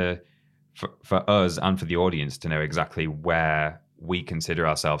important for us and for the audience to know exactly where we consider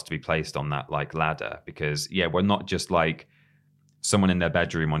ourselves to be placed on that like ladder, because we're not just like someone in their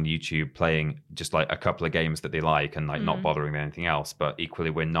bedroom on YouTube playing just like a couple of games that they like and like not bothering with anything else. But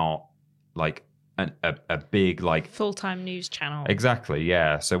equally, we're not like a big like full-time news channel. Exactly.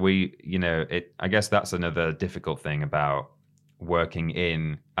 Yeah. So I guess that's another difficult thing about working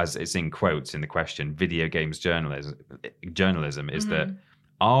in, as it's in quotes in the question, video games journalism is that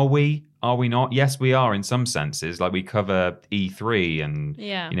are we not? Yes, we are in some senses. Like, we cover E3 and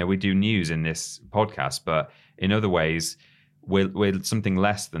you know, we do news in this podcast, but in other ways we're something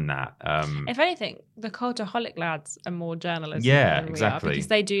less than that. If anything, the Cultaholic lads are more journalism. Yeah, than exactly. We are, because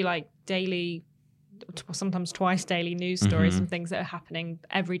they do like daily, sometimes twice daily news stories and things that are happening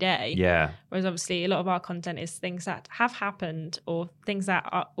every day. Yeah. Whereas obviously a lot of our content is things that have happened or things that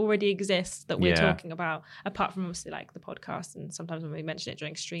already exist that we're talking about, apart from obviously like the podcast and sometimes when we mention it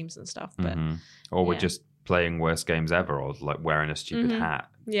during streams and stuff. But or we're just playing worst games ever, or like wearing a stupid hat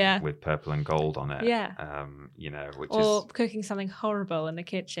with purple and gold on it. Yeah. You know, or cooking something horrible in the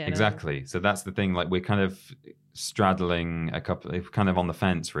kitchen. Exactly. So that's the thing, like we're kind of straddling kind of on the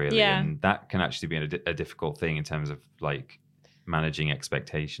fence really, and that can actually be a difficult thing in terms of like managing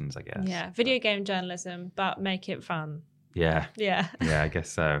expectations, I guess. Yeah, video game journalism, but make it fun. Yeah, I guess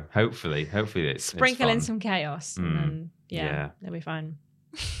so. Hopefully it's sprinkle it's in some chaos, and then it'll be fine.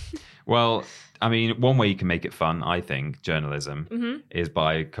 Well, I mean, one way you can make it fun, I think, journalism, is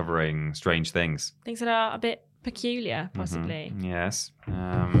by covering strange things that are a bit peculiar, possibly. Yes.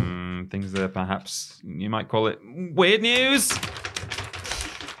 Things that perhaps you might call it weird news.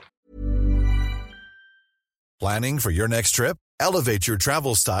 Planning for your next trip? Elevate your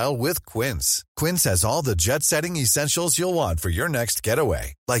travel style with Quince. Quince has all the jet-setting essentials you'll want for your next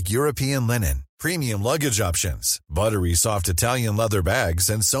getaway, like European linen, premium luggage options, buttery soft Italian leather bags,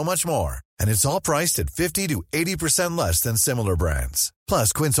 and so much more. And it's all priced at 50 to 80% less than similar brands.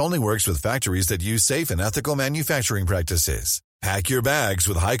 Plus, Quince only works with factories that use safe and ethical manufacturing practices. Pack your bags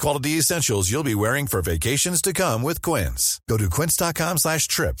with high-quality essentials you'll be wearing for vacations to come with Quince. Go to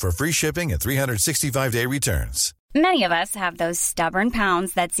quince.com/trip for free shipping and 365-day returns. Many of us have those stubborn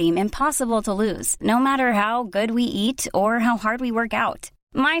pounds that seem impossible to lose, no matter how good we eat or how hard we work out.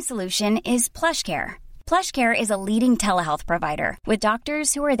 My solution is PlushCare. PlushCare is a leading telehealth provider with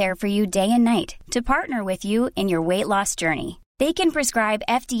doctors who are there for you day and night to partner with you in your weight loss journey. They can prescribe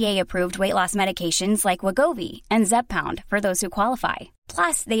FDA-approved weight loss medications like Wegovy and Zepbound for those who qualify.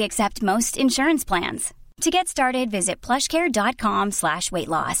 Plus, they accept most insurance plans. To get started, visit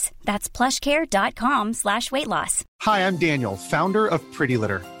plushcare.com/weightloss. That's plushcare.com/weightloss. Hi, I'm Daniel, founder of Pretty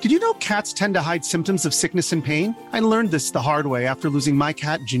Litter. Did you know cats tend to hide symptoms of sickness and pain? I learned this the hard way after losing my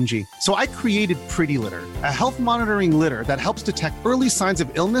cat, Gingy. So I created Pretty Litter, a health monitoring litter that helps detect early signs of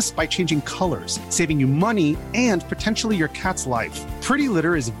illness by changing colors, saving you money and potentially your cat's life. Pretty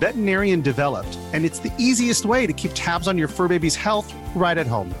Litter is veterinarian developed, and it's the easiest way to keep tabs on your fur baby's health right at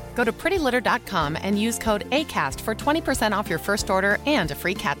home. Go to prettylitter.com and use code ACAST for 20% off your first order and a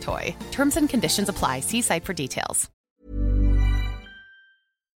free cat toy. Terms and conditions apply. See site for details.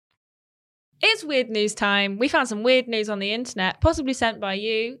 It's weird news time. We found some weird news on the internet, possibly sent by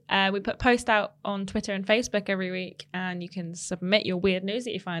you. We put posts out on Twitter and Facebook every week, and you can submit your weird news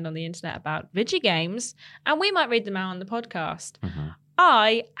that you find on the internet about video games, and we might read them out on the podcast.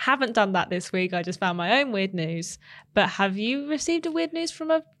 I haven't done that this week. I just found my own weird news. But have you received a weird news from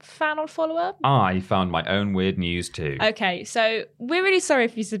a fan or follower? I found my own weird news too. Okay, so we're really sorry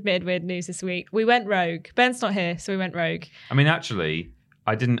if you submitted weird news this week. We went rogue. Ben's not here, so we went rogue. I mean, actually,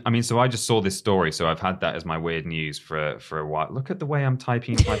 I didn't. I mean, so I just saw this story, so I've had that as my weird news for a while. Look at the way I'm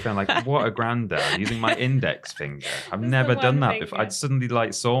typing into my phone. Like, what a granddad using my index finger. I've never done that before. I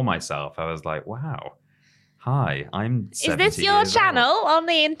suddenly saw myself. I was like, wow. Hi, I'm 70 Is this your channel on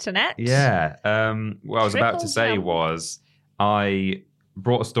the internet? Yeah. What I was about to say was I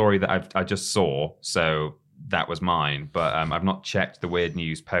brought a story that I just saw, so that was mine. But I've not checked the weird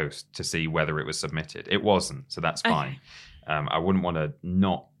news post to see whether it was submitted. It wasn't, so that's fine. I wouldn't want to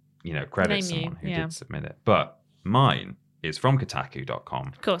not, credit someone who did submit it. But mine is from Kotaku.com.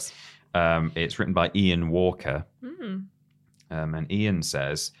 Of course. It's written by Ian Walker. And Ian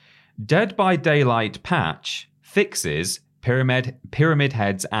says, Dead by Daylight patch fixes Pyramid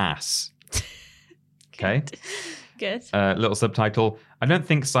Head's ass. Okay. Good. Little subtitle, I don't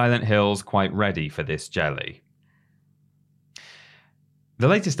think Silent Hill's quite ready for this jelly. The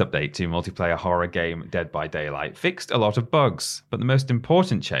latest update to multiplayer horror game Dead by Daylight fixed a lot of bugs, but the most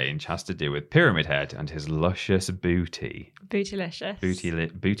important change has to do with Pyramid Head and his luscious booty. Bootylicious.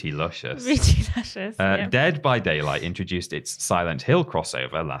 Booty-luscious. Bootylicious, yeah. Dead by Daylight introduced its Silent Hill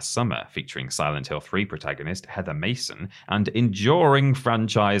crossover last summer, featuring Silent Hill 3 protagonist Heather Mason and enduring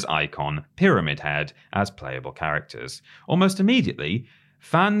franchise icon Pyramid Head as playable characters. Almost immediately,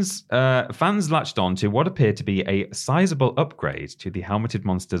 Fans latched on to what appeared to be a sizable upgrade to the helmeted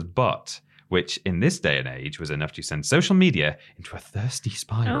monster's butt, which in this day and age was enough to send social media into a thirsty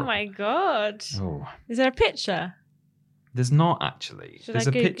spiral. Oh my god. Oh. Is there a picture? There's not actually. There's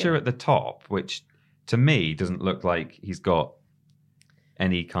a picture at the top, which to me doesn't look like he's got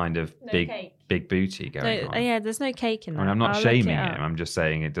any kind of big booty going on. Yeah, there's no cake in that. I mean, I'm not shaming him. I'm just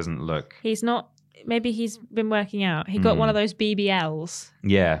saying it doesn't look... He's not... Maybe he's been working out. He got one of those BBLs.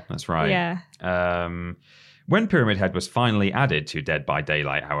 Yeah, that's right. Yeah. When Pyramid Head was finally added to Dead by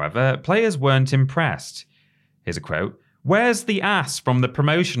Daylight, however, players weren't impressed. Here's a quote. Where's the ass from the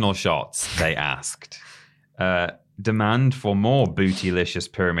promotional shots? They asked. Demand for more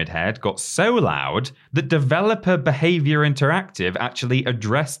bootylicious Pyramid Head got so loud that developer Behavior Interactive actually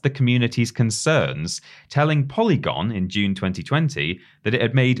addressed the community's concerns, telling Polygon in June 2020 that it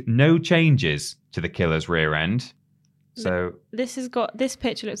had made no changes to the killer's rear end. So this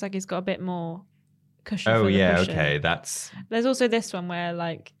picture looks like it's got a bit more cushion. Oh for the yeah, cushion. okay, that's. There's also this one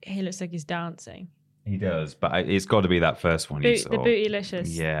where he looks like he's dancing. He does, but it's got to be that first one you saw. The bootylicious.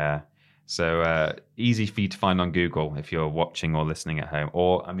 Yeah. So easy for you to find on Google if you're watching or listening at home.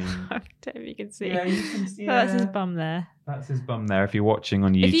 Or, I mean... I don't know if you can see. Yeah, you can see. That's his bum there. That's his bum there if you're watching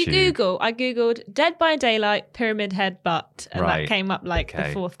on YouTube. If you I Googled Dead by Daylight Pyramid Head butt, and that came up the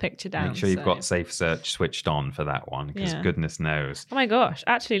fourth picture down. Make sure you've got Safe Search switched on for that one, because goodness knows. Oh my gosh,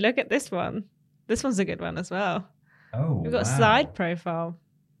 actually look at this one. This one's a good one as well. Oh, We've got a side profile.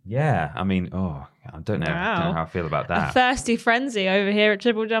 Yeah, I mean, I don't know. Wow. I don't know how I feel about that. A thirsty frenzy over here at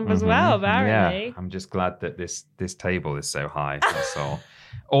Triple Jump as well, apparently. Yeah, I'm just glad that this table is so high, that's all.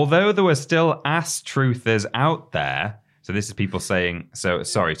 Although there were still ass truthers out there, so this is people saying, so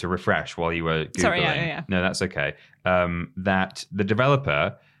sorry to refresh while you were Googling. Sorry, yeah. No, that's okay. That the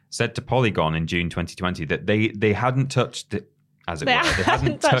developer said to Polygon in June 2020 that they hadn't touched it, as it were. They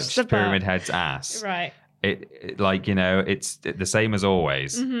hadn't touched Pyramid Head's ass. Right. It's the same as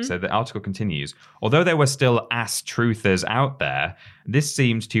always. So the article continues. Although there were still ass truthers out there, this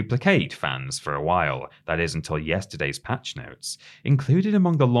seemed to placate fans for a while. That is, until yesterday's patch notes. Included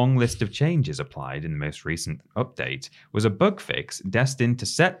among the long list of changes applied in the most recent update was a bug fix destined to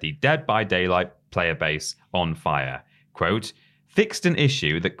set the Dead by Daylight player base on fire. Quote, fixed an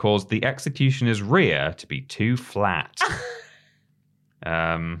issue that caused the executioner's rear to be too flat.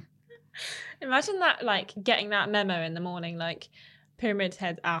 Imagine that, getting that memo in the morning, Pyramid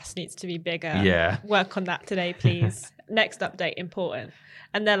Head's ass needs to be bigger. Yeah. Work on that today, please. Next update, important.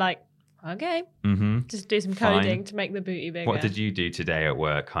 And they're like, okay. Just do some coding to make the booty bigger. What did you do today at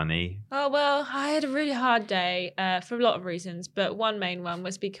work, honey? Oh, well, I had a really hard day for a lot of reasons, but one main one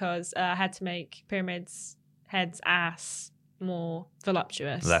was because I had to make Pyramid Head's ass more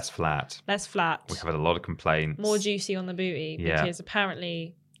voluptuous. Less flat. We've had a lot of complaints. More juicy on the booty, because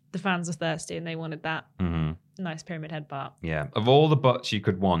apparently... the fans are thirsty and they wanted that nice Pyramid Head butt. Yeah. Of all the butts you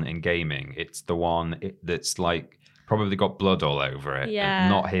could want in gaming, it's the one that's probably got blood all over it. Yeah.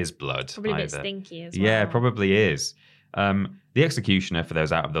 Not his blood. Probably either. A bit stinky as well. Yeah, probably is. The executioner, for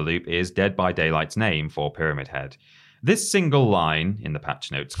those out of the loop, is Dead by Daylight's name for Pyramid Head. This single line in the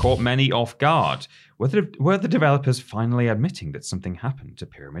patch notes caught many off guard. Were the developers finally admitting that something happened to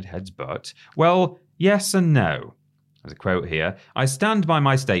Pyramid Head's butt? Well, yes and no. There's a quote here. I stand by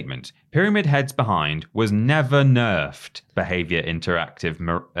my statement. Pyramid Heads Behind was never nerfed. Behavior Interactive's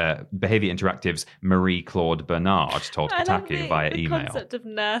Marie-Claude Bernard told Kotaku via email. The concept of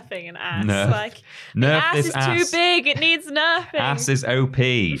nerfing an ass. Nerf. Like, the ass is too big. It needs nerfing. Ass is OP.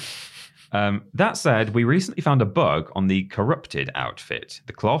 That said, we recently found a bug on the Corrupted outfit.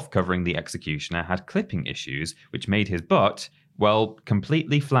 The cloth covering the executioner had clipping issues, which made his butt, well,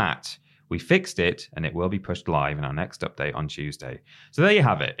 completely flat. We fixed it, and it will be pushed live in our next update on Tuesday. So there you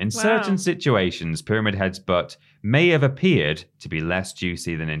have it. In certain situations, Pyramid Head's butt may have appeared to be less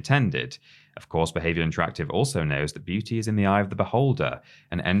juicy than intended. Of course, Behavior Interactive also knows that beauty is in the eye of the beholder.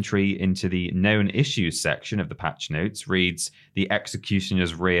 An entry into the known issues section of the patch notes reads, the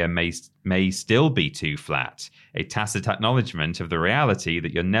executioner's rear may still be too flat, a tacit acknowledgement of the reality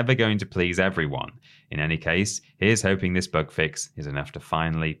that you're never going to please everyone. In any case, here's hoping this bug fix is enough to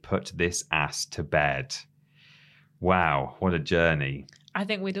finally put this ass to bed. Wow, what a journey. I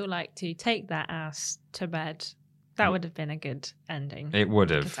think we'd all like to take that ass to bed. That would have been a good ending. It would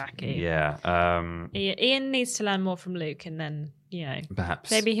have. Kotaku. Yeah. Ian needs to learn more from Luke, and then,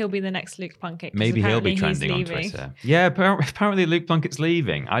 perhaps maybe he'll be the next Luke Plunkett. Maybe he'll be trending on Twitter. Yeah, apparently Luke Plunkett's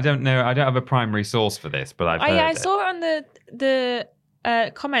leaving. I don't know. I don't have a primary source for this, but I've heard I saw it on the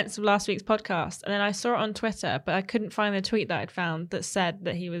comments of last week's podcast, and then I saw it on Twitter, but I couldn't find the tweet that I'd found that said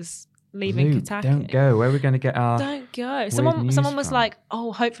that he was leaving Luke, Kotaku. Don't go. Where are we going to get our... Don't go. Someone was from? like,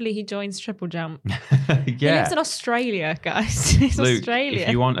 oh, hopefully he joins Triple Jump. Yeah. He lives in Australia, guys. He's Luke, Australia. if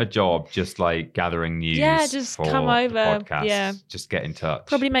you want a job just like gathering news just for come over. the podcast, Yeah. just get in touch.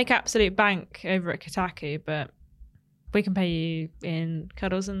 Probably make absolute bank over at Kotaku, but we can pay you in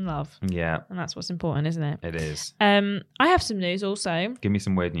cuddles and love. Yeah. And that's what's important, isn't it? It is. I have some news also. Give me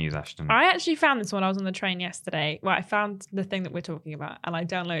some weird news, Ashton. I actually found this when I was on the train yesterday. Well, I found the thing that we're talking about, and I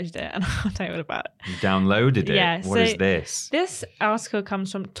downloaded it, and I'll tell you what about it. You downloaded it? Yeah. What is this? This article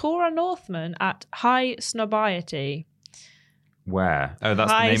comes from Tora Northman at High Snobiety. Where? Oh,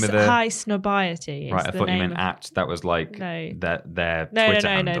 that's the name of the... High Snobiety. Right, I thought you meant at. That was like their Twitter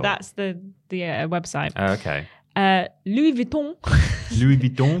handle. No. That's the website. Oh, okay. Louis Vuitton. Louis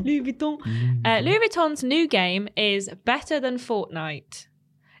Vuitton? Louis Vuitton. Louis Vuitton's new game is better than Fortnite.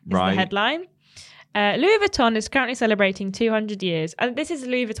 Right. The headline. Louis Vuitton is currently celebrating 200 years. And this is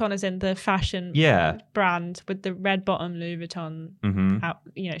Louis Vuitton as in the fashion brand with the red bottom Louis Vuitton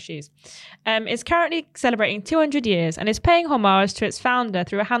shoes. It's currently celebrating 200 years and is paying homage to its founder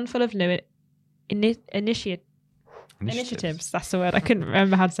through a handful of new initiatives. That's the word. I couldn't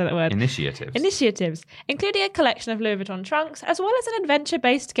remember how to say that word. Initiatives, including a collection of Louis Vuitton trunks, as well as an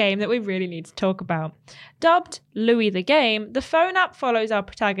adventure-based game that we really need to talk about. Dubbed Louis the Game, the phone app follows our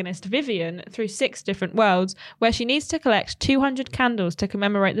protagonist Vivian through 6 different worlds, where she needs to collect 200 candles to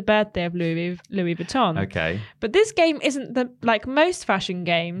commemorate the birthday of Louis Vuitton. Okay. But this game isn't like most fashion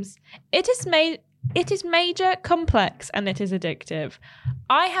games. It is major, complex, and it is addictive.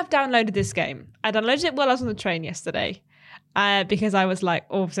 I have downloaded this game. I downloaded it while I was on the train yesterday because I was like,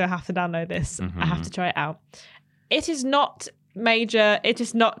 so I have to download this. Mm-hmm. I have to try it out. It is not major, it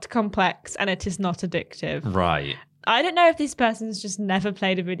is not complex, and it is not addictive. Right. I don't know if this person's just never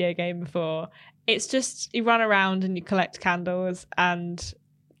played a video game before. It's just you run around and you collect candles and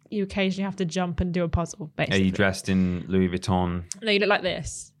you occasionally have to jump and do a puzzle, basically. Are you dressed in Louis Vuitton? No, you look like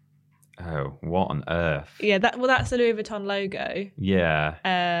this. Oh, what on earth? Yeah, that's the Louis Vuitton logo.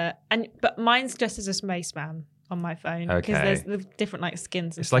 Yeah. But mine's just as a spaceman on my phone because there's the different like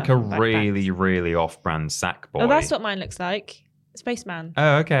skins. And it's like a really, really off-brand Sackboy. Oh, that's what mine looks like. Spaceman.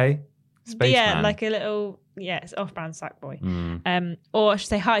 Oh, okay. Spaceman. Yeah, like a little it's off-brand Sackboy. Or I should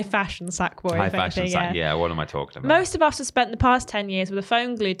say high fashion Sackboy. High fashion Sackboy. Yeah, what am I talking about? Most of us have spent the past 10 years with a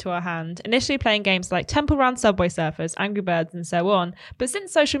phone glued to our hand, initially playing games like Temple Run Subway Surfers, Angry Birds, and so on. But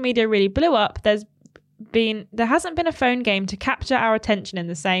since social media really blew up, there hasn't been a phone game to capture our attention in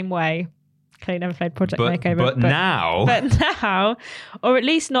the same way. Clearly never played Project Makeover. But now, or at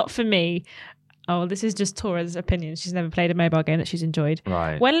least not for me. Oh, this is just Tora's opinion. She's never played a mobile game that she's enjoyed.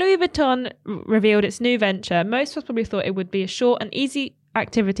 Right. When Louis Vuitton revealed its new venture, most of us probably thought it would be a short and easy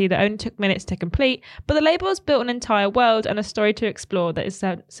activity that only took minutes to complete, but the label has built an entire world and a story to explore that is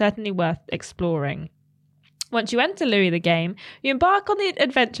certainly worth exploring. Once you enter Louis the Game, you embark on the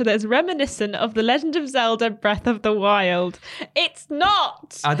adventure that is reminiscent of The Legend of Zelda Breath of the Wild. It's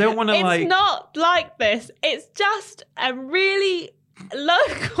not! I don't want to It's not like this. It's just a really low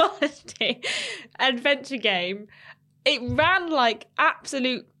quality adventure game. It ran like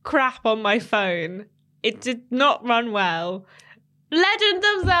absolute crap on my phone. It did not run well. Legend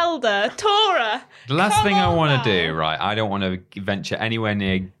of Zelda, Tora. The last thing I want to do, right? I don't want to venture anywhere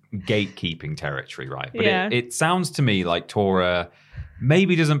near gatekeeping territory, right? But it sounds to me like Tora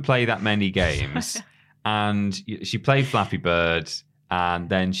maybe doesn't play that many games. And she played Flappy Bird, and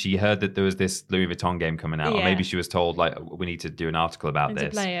then she heard that there was this Louis Vuitton game coming out. Or maybe she was told, like, we need to do an article about this. To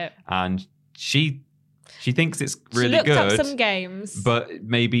play it. And she thinks it's really good. She looked up some games. But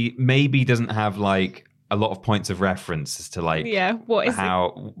maybe doesn't have, like, a lot of points of reference as to, like, what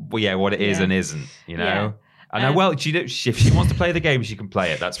it is and isn't, you know? And if she wants to play the game, she can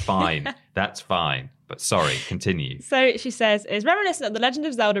play it. That's fine. That's fine. But sorry, continue. So she says, it's reminiscent of The Legend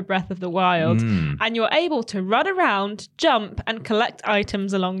of Zelda Breath of the Wild, and you're able to run around, jump, and collect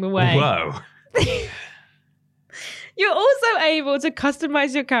items along the way. Whoa. You're also able to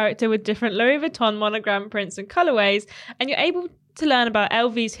customize your character with different Louis Vuitton monogram prints and colorways, and you're able to learn about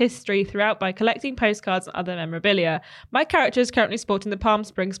LV's history throughout by collecting postcards and other memorabilia. My character is currently sporting the Palm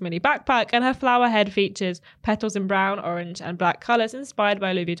Springs mini backpack, and her flower head features petals in brown, orange, and black colors inspired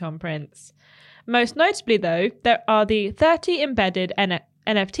by Louis Vuitton prints. Most notably, though, there are the 30 embedded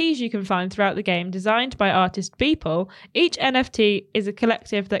NFTs you can find throughout the game, designed by artist Beeple. Each NFT is a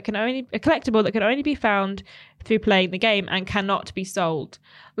collectible that can only be found through playing the game and cannot be sold.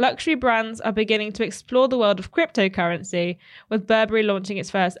 Luxury brands are beginning to explore the world of cryptocurrency, with Burberry launching its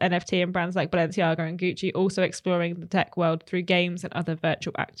first NFT and brands like Balenciaga and Gucci also exploring the tech world through games and other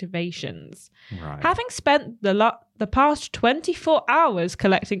virtual activations. Right. Having spent the past 24 hours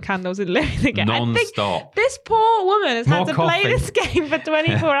collecting candles in Louis the Game, Non-stop. This poor woman has had to coffee. play this game for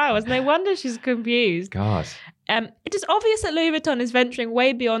 24 hours. No wonder she's confused. God. It is obvious that Louis Vuitton is venturing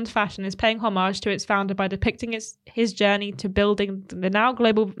way beyond fashion, is paying homage to its founder by depicting his journey to building the now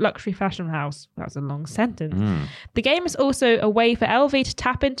global luxury fashion house. That's a long sentence. The game is also a way for LV to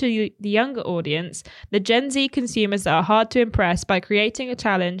tap into the younger audience, the Gen Z consumers that are hard to impress, by creating a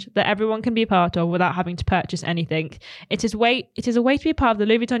challenge that everyone can be part of without having to purchase anything. It is a way to be part of the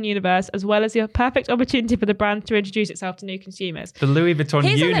Louis Vuitton universe, as well as the perfect opportunity for the brand to introduce itself to new consumers. The Louis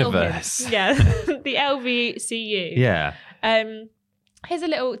Vuitton universe. Yeah, the LVCU. Yeah. Here's a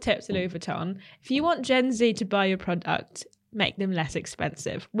little tip to Louis Vuitton. If you want Gen Z to buy your product, make them less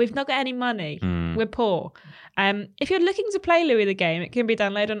expensive. We've not got any money. We're poor. If you're looking to play Louis the Game, it can be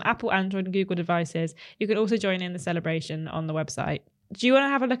downloaded on Apple, Android, and Google devices. You can also join in the celebration on the website. Do you want to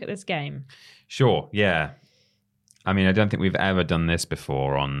have a look at this game? Sure, yeah. I mean, I don't think we've ever done this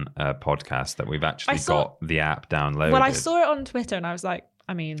before on a podcast, that we've actually got the app downloaded. Well, I saw it on Twitter and I was like,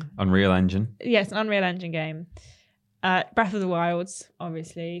 Unreal Engine? Yes, an Unreal Engine game. Breath of the Wilds,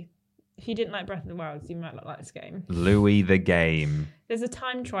 obviously. If you didn't like Breath of the Wilds, you might not like this game. Louis the Game. There's a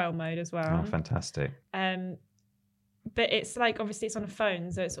time trial mode as well. Oh, fantastic. But it's like, obviously it's on a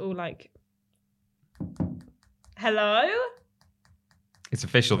phone, so it's all like, hello? It's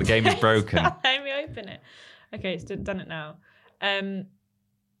official, the game is broken. Let me open it. Okay, it's done it now.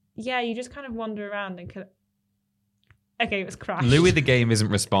 Yeah, you just kind of wander around and... Okay, it was crashed. Louis the Game isn't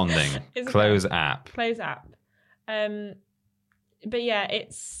responding. Close app. Close app. But yeah,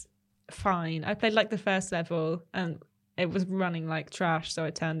 it's fine. I played like the first level and it was running like trash, so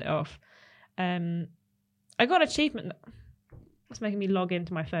I turned it off. I got an achievement. It's making me log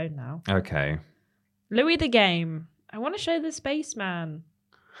into my phone now. Okay. Louis the Game. I want to show the spaceman.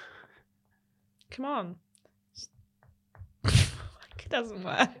 Come on. It doesn't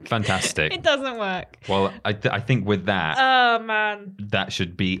work. Fantastic. It doesn't work. Well, I think with that, oh man, that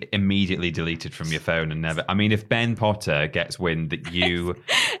should be immediately deleted from your phone and never. I mean, if Ben Potter gets wind that you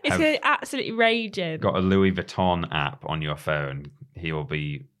it's going to absolutely raging. Got a Louis Vuitton app on your phone, he will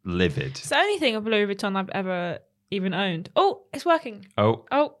be livid. It's the only thing of Louis Vuitton I've ever even owned. Oh, it's working. Oh.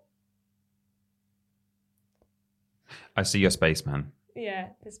 I see your spaceman. Yeah,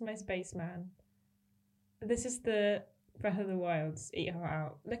 this is my spaceman. This is the Breath of the Wild's Eat Heart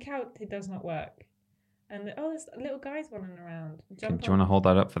Out. Look how it does not work. And there's little guys running around. Do you want to hold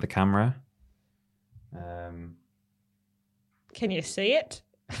that up for the camera? Can you see it?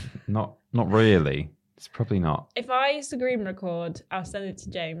 Not really. It's probably not. If I screen record, I'll send it to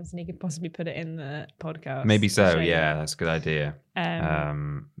James and he could possibly put it in the podcast. Maybe so. Yeah, that's a good idea.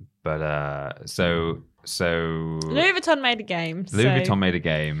 So Louis Vuitton made a game. Vuitton made a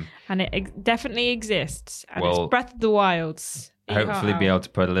game, and it definitely exists. And it's Breath of the Wilds. Hopefully, be able to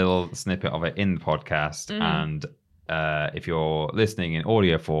put a little snippet of it in the podcast. And if you're listening in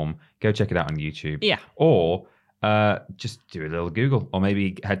audio form, go check it out on YouTube. Yeah. Or just do a little Google, or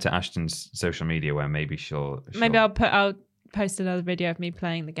maybe head to Ashton's social media where maybe she'll... Maybe I'll post another video of me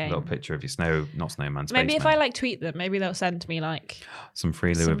playing the game. A little picture of your not snowman, spaceman. Maybe if I like tweet them, maybe they'll send me like some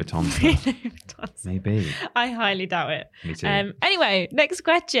free Louis Vuitton stuff. Maybe. I highly doubt it. Me too. Anyway, next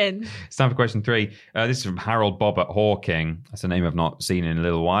question. It's time for question 3. This is from Harold Bob at Hawking. That's a name I've not seen in a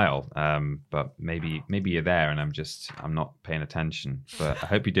little while. But maybe you're there and I'm not paying attention. But I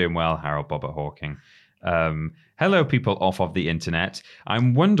hope you're doing well, Harold Bob at Hawking. Hello, people off of the internet.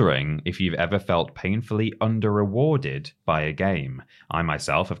 I'm wondering if you've ever felt painfully under-rewarded by a game. I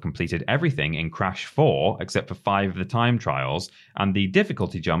myself have completed everything in Crash 4 except for 5 of the time trials, and the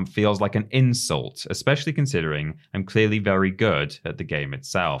difficulty jump feels like an insult, especially considering I'm clearly very good at the game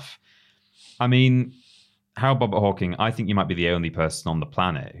itself. I mean, Harold Bob at Hawking, I think you might be the only person on the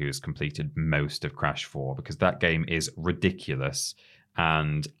planet who's completed most of Crash 4, because that game is ridiculous.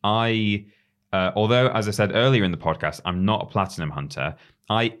 And although, as I said earlier in the podcast, I'm not a platinum hunter,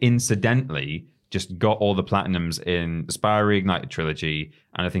 I incidentally just got all the platinums in the Spyro Reignited trilogy,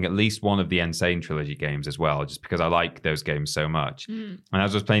 and I think at least one of the Insane trilogy games as well, just because I like those games so much. And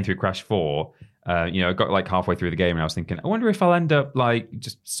as I was playing through Crash 4, I got like halfway through the game and I was thinking, I wonder if I'll end up like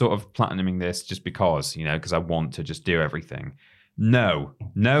just sort of platinuming this just because, because I want to just do everything. No,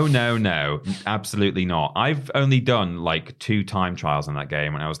 absolutely not. I've only done like 2 time trials in that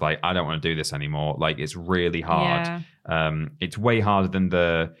game, and I was like, I don't want to do this anymore. Like, it's really hard. Yeah. It's way harder than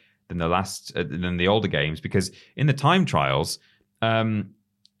the older games, because in the time trials,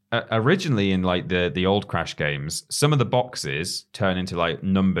 originally in like the old Crash games, some of the boxes turn into like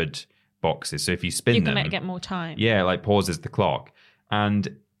numbered boxes. So if you spin them, you can get more time. Yeah, like pauses the clock.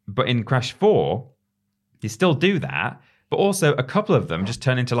 But in Crash 4, you still do that. But also, a couple of them just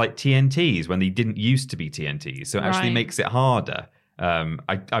turn into like TNTs when they didn't used to be TNTs. So it actually makes it harder.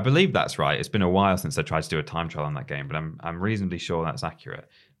 I believe that's right. It's been a while since I tried to do a time trial on that game, but I'm reasonably sure that's accurate.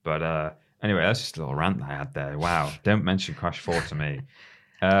 But anyway, that's just a little rant I had there. Wow. Don't mention Crash 4 to me.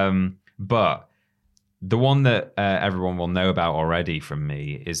 But the one that everyone will know about already from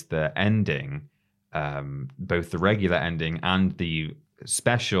me is the ending, both the regular ending and the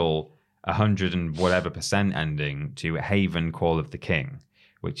special 100 and whatever % ending to Haven Call of the King,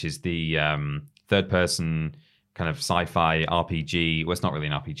 which is the third person kind of sci-fi RPG. Well, it's not really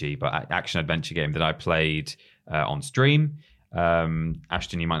an RPG, but action adventure game that I played on stream.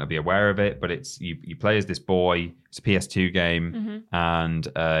 Ashton, you might not be aware of it, but it's you play as this boy. It's a PS2 game, and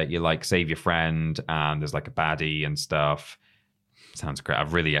you like save your friend, and there's like a baddie and stuff. Sounds great.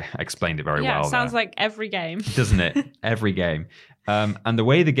 I've really explained it very well. Yeah, sounds like every game. Doesn't it? Every game. And the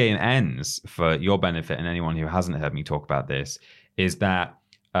way the game ends, for your benefit and anyone who hasn't heard me talk about this, is that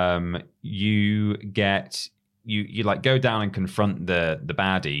you like go down and confront the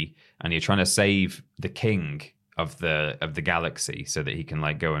baddie, and you're trying to save the king of the galaxy so that he can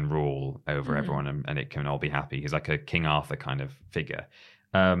like go and rule over everyone, and it can all be happy. He's like a King Arthur kind of figure.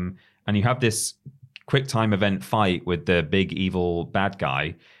 And you have this quick time event fight with the big evil bad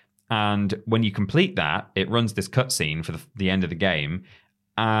guy. And when you complete that, it runs this cutscene for the end of the game.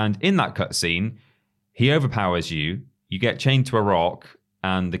 And in that cutscene, he overpowers you. You get chained to a rock,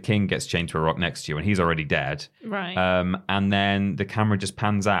 and the king gets chained to a rock next to you, and he's already dead. Right. And then the camera just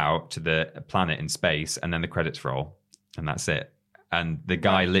pans out to the planet in space, and then the credits roll, and that's it. And the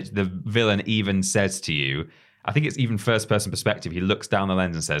guy, the villain, even says to you, I think it's even first-person perspective. He looks down the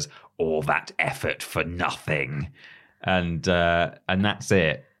lens and says, "All that effort for nothing," and that's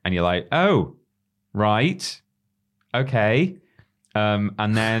it. And you're like, "Oh, right, okay."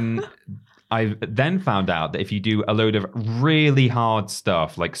 And then I then found out that if you do a load of really hard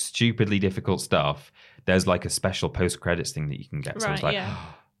stuff, like stupidly difficult stuff, there's like a special post-credits thing that you can get. So it's like,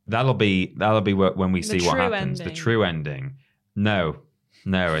 that'll be when we see what happens. The true ending. No,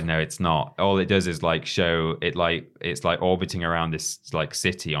 it's not. All it does is like show it, like it's like orbiting around this like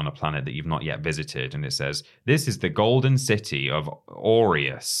city on a planet that you've not yet visited, and it says, "This is the golden city of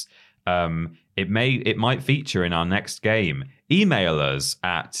Aureus. It might feature in our next game. Email us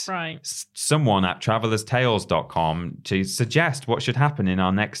at someone at travelerstales.com to suggest what should happen in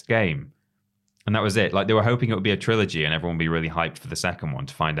our next game." And that was it. Like, they were hoping it would be a trilogy and everyone would be really hyped for the second one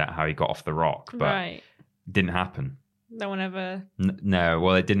to find out how he got off the rock, but it didn't happen. No one ever. No,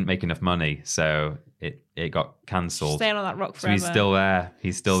 well, it didn't make enough money, so it got cancelled. Staying on that rock forever. So he's still there.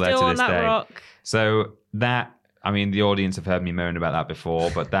 He's still there to this day. That rock. So that, I mean, the audience have heard me moan about that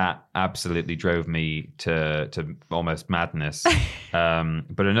before, but that absolutely drove me to almost madness.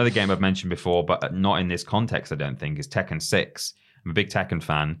 But another game I've mentioned before, but not in this context, I don't think, is Tekken 6. I'm a big Tekken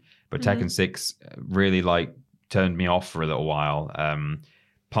fan, but Tekken 6 really like turned me off for a little while.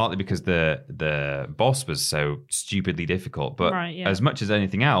 Partly because the boss was so stupidly difficult, but as much as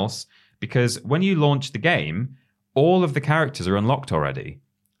anything else, because when you launch the game, all of the characters are unlocked already.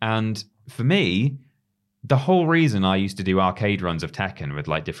 And for me, the whole reason I used to do arcade runs of Tekken with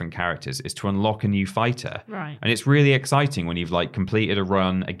like different characters is to unlock a new fighter. Right. And it's really exciting when you've like completed a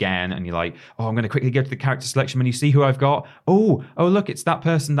run again and you're like, oh, I'm going to quickly go to the character selection when you see who I've got. Oh, look, it's that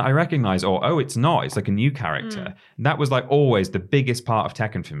person that I recognize. Or, oh, it's not. It's like a new character. And that was like always the biggest part of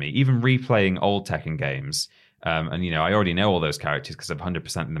Tekken for me, even replaying old Tekken games. And, I already know all those characters because I've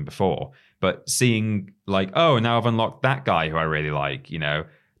 100%ed them before. But seeing like, oh, now I've unlocked that guy who I really like,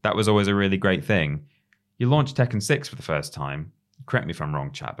 that was always a really great thing. You launched Tekken 6 for the first time. Correct me if I'm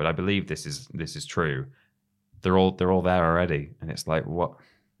wrong, chat, but I believe this is true. They're all there already, and it's like, what?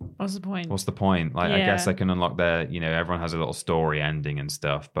 What's the point? What's the point? Like, I guess I can unlock their, everyone has a little story ending and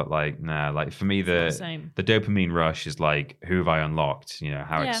stuff, but like, nah, like for me, the dopamine rush is like, who have I unlocked?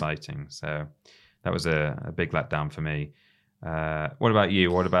 How exciting. So that was a big letdown for me. What about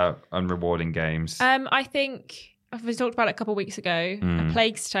you? What about unrewarding games? I think we talked about it a couple of weeks ago. A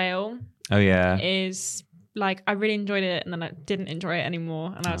Plague's Tale. Oh yeah, is like I really enjoyed it, and then I didn't enjoy it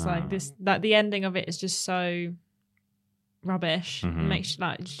anymore. And I was like, the ending of it is just so rubbish. It makes you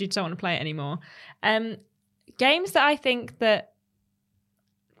like you just don't want to play it anymore. Games that I think that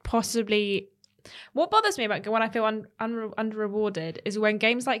possibly. What bothers me about when I feel under-rewarded is when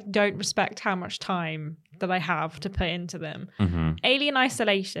games like don't respect how much time that I have to put into them. Alien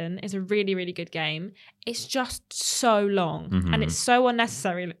Isolation is a really, really good game. It's just so long and it's so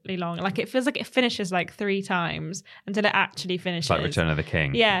unnecessarily long. Like it feels like it finishes like 3 times until it actually finishes. It's like Return of the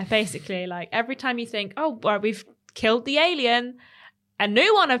King. Yeah, basically. Like every time you think, oh, well, we've killed the alien, a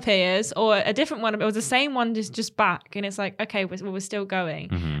new one appears or a different one, it was the same one just back, and it's like, okay, we're still going.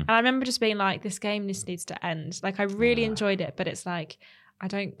 And I remember just being like, this game just needs to end. Like I really enjoyed it, but it's like I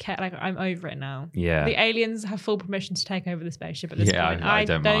don't care. Like I'm over it now. Yeah, the aliens have full permission to take over the spaceship at this point. I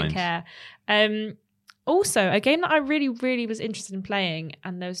don't care. Also, a game that I really, really was interested in playing,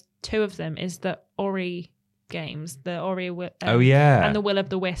 and there's 2 of them, is the Ori games, the Ori and the Will of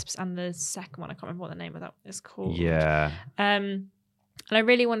the Wisps, and the second one I can't remember what the name of that is called. And I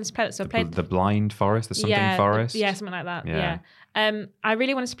really wanted to play that. So I played the Blind Forest, the something forest. Something like that. Yeah. I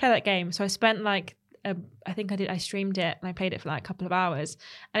really wanted to play that game, so I spent like I streamed it and I played it for like a couple of hours,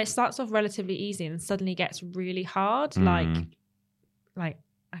 and it starts off relatively easy and suddenly gets really hard, like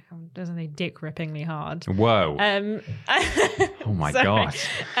doesn't say dick rippingly hard. Whoa. Oh my god.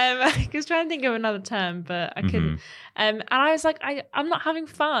 I was trying to think of another term, but I couldn't. And I was like, I'm not having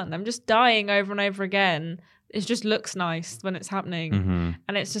fun. I'm just dying over and over again. It just looks nice when it's happening.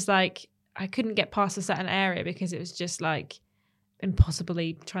 And it's just like, I couldn't get past a certain area because it was just like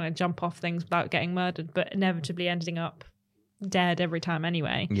impossibly trying to jump off things without getting murdered, but inevitably ending up dead every time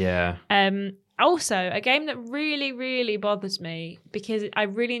anyway. Yeah. Also, a game that really, really bothers me because I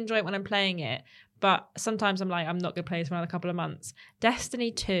really enjoy it when I'm playing it, but sometimes I'm like, I'm not going to play this for another couple of months. Destiny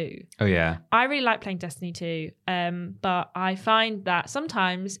 2. Oh, yeah. I really like playing Destiny 2, but I find that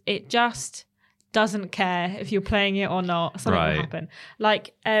sometimes it just doesn't care if you're playing it or not. Something will happen.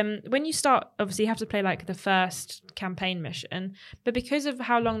 Like when you start, obviously you have to play like the first campaign mission, but because of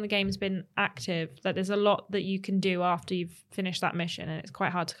how long the game's been active, that there's a lot that you can do after you've finished that mission, and it's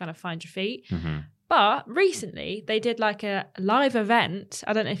quite hard to kind of find your feet. But recently they did like a live event.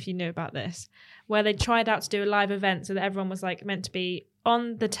 I don't know if you knew about this, where they tried out to do a live event so that everyone was like meant to be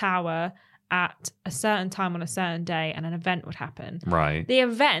on the tower at a certain time on a certain day, and an event would happen. Right. The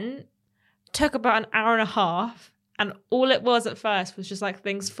event took about an hour and a half, and all it was at first was just like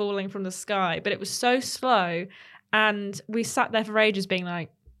things falling from the sky, but it was so slow, and we sat there for ages being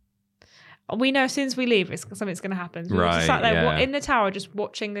like, we know as soon as we leave something's going to happen. So we just sat there in the tower just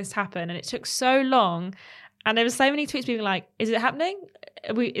watching this happen, and it took so long, and there were so many tweets being like, is it happening?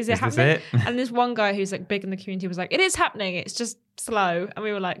 Is it happening? And this one guy who's like big in the community was like, it is happening, it's just slow. And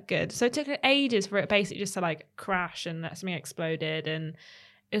we were like, good. So it took ages for it basically just to like crash, and something exploded, and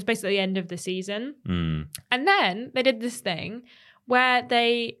it was basically the end of the season. And then they did this thing where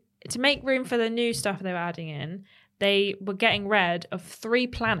to make room for the new stuff they were adding in, they were getting rid of 3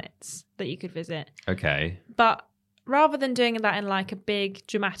 planets that you could visit. Okay. But rather than doing that in like a big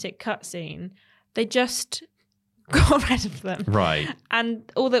dramatic cutscene, they just got rid of them. Right. And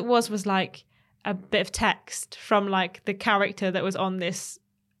all that was like a bit of text from like the character that was on this.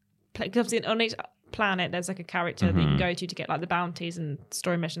 Because obviously on each planet there's like a character that you can go to get like the bounties and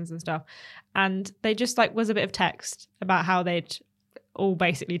story missions and stuff, and they just like was a bit of text about how they'd all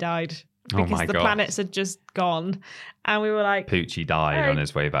basically died because the planets had just gone, and we were like, Poochie died on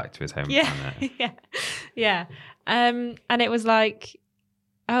his way back to his home planet. And it was like,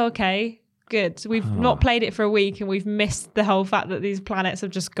 oh, okay, good. So we've not played it for a week, and we've missed the whole fact that these planets have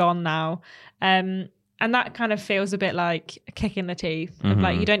just gone now. And And that kind of feels a bit like a kick in the teeth. Of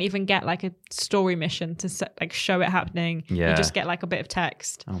like you don't even get like a story mission to like show it happening. Yeah. You just get like a bit of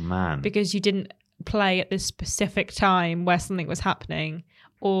text. Oh man. Because you didn't play at this specific time where something was happening,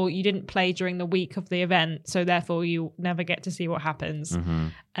 or you didn't play during the week of the event, so therefore you never get to see what happens.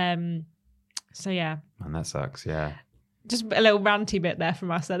 So yeah. Man, that sucks. Yeah. Just a little ranty bit there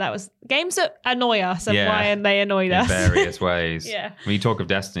from us. So that was games that annoy us, and why they annoyed us in various ways. Yeah. When you talk of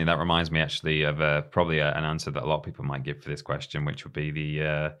Destiny, that reminds me actually of probably an answer that a lot of people might give for this question, which would be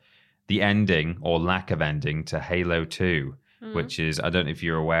the ending or lack of ending to Halo 2, which is, I don't know if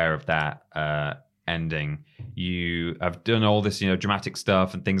you're aware of that ending. You have done all this, dramatic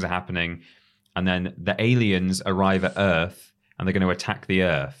stuff and things are happening, and then the aliens arrive at Earth and they're going to attack the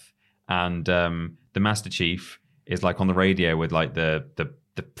Earth, and the Master Chief is like on the radio with like the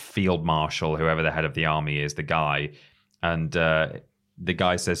field marshal, whoever the head of the army is, the guy, and the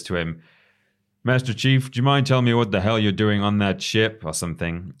guy says to him, "Master Chief, do you mind telling me what the hell you're doing on that ship?" or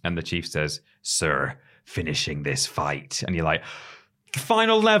something. And the chief says, "Sir, finishing this fight." And you're like,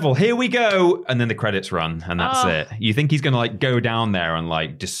 final level, here we go. And then the credits run, and that's it. You think he's gonna like go down there and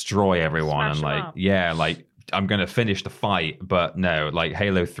like destroy everyone, Smash and like I'm gonna finish the fight. But no, like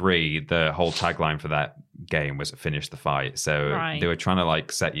Halo 3, the whole tagline for that game was finish the fight. So they were trying to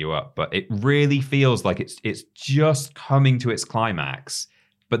like set you up, but it really feels like it's just coming to its climax,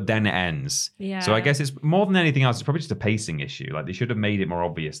 but then it ends. Yeah. So I guess it's more than anything else, it's probably just a pacing issue. Like they should have made it more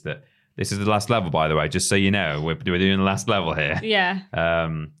obvious that this is the last level, by the way, just so you know, we're doing the last level here. Yeah.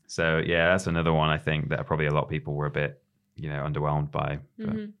 So yeah, that's another one I think that probably a lot of people were a bit, underwhelmed by.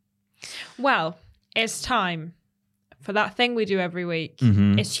 But... Well, it's time for that thing we do every week.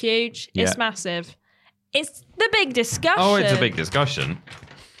 It's huge. It's massive. It's the big discussion. Oh, it's a big discussion.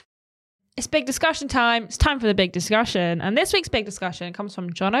 It's big discussion time. It's time for the big discussion. And this week's big discussion comes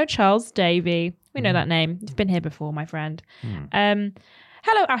from John O'Charles Davey. We know that name. You've been here before, my friend.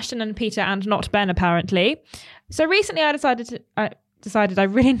 Hello, Ashton and Peter, and not Ben, apparently. So recently I decided I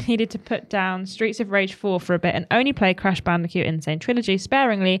really needed to put down Streets of Rage 4 for a bit and only play Crash Bandicoot Insane Trilogy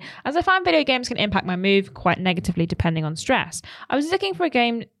sparingly, as I find video games can impact my mood quite negatively depending on stress. I was looking for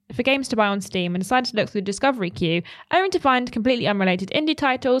games to buy on Steam and decided to look through the discovery queue, only to find completely unrelated indie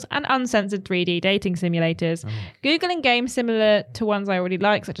titles and uncensored 3D dating simulators. Googling games similar to ones I already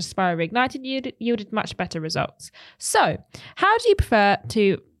like, such as Spyro Reignited, yielded much better results. So, how do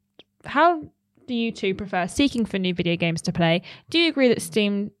you two prefer seeking for new video games to play? Do you agree that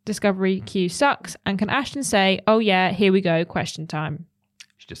Steam discovery queue sucks? And can Ashton say, "Oh yeah, here we go, question time"?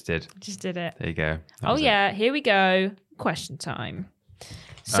 She just did. Just did it. There you go. Oh yeah, here we go, question time.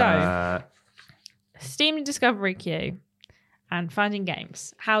 So, Steam discovery queue and finding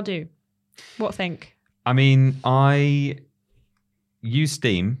games. What think? I mean, I use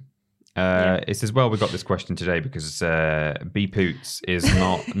Steam. It's as well we got this question today because B Poots is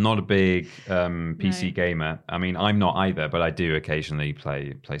not a big PC gamer. I mean, I'm not either, but I do occasionally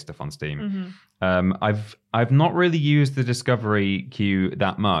play stuff on Steam. I've not really used the discovery queue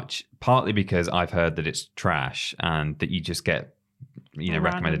that much, partly because I've heard that it's trash and that you just get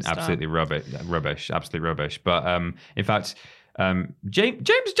recommended absolutely rubbish. But in fact,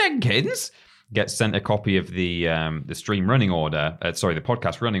 James Jenkins gets sent a copy of the stream running order, the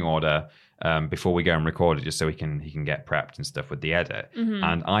podcast running order, before we go and record it, just so he can get prepped and stuff with the edit.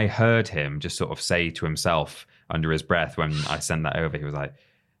 And I heard him just sort of say to himself under his breath when I sent that over, he was like,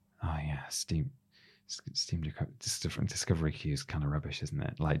 "Oh yeah, Steam discovery queue is kind of rubbish, isn't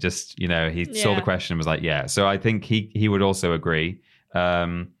it?" Like, just, he saw the question and was like, yeah. So I think he would also agree.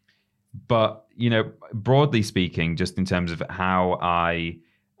 But broadly speaking, just in terms of how I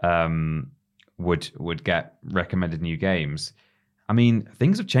would get recommended new games, I mean,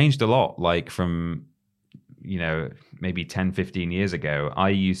 things have changed a lot. Like from maybe 10-15 years ago, I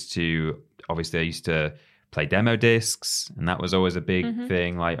used to play demo discs, and that was always a big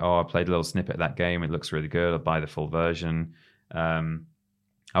thing. Like, I played a little snippet of that game, it looks really good, I'll buy the full version.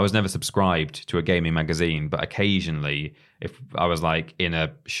 I was never subscribed to a gaming magazine, but occasionally, if I was like in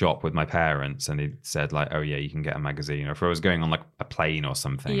a shop with my parents and they said like, "Oh yeah, you can get a magazine," or if I was going on like a plane or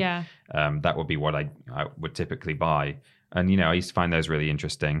something, that would be what I would typically buy. And I used to find those really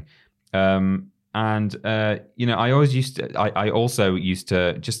interesting. I also used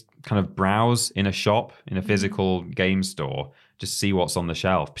to just kind of browse in a shop, in a physical game store, just see what's on the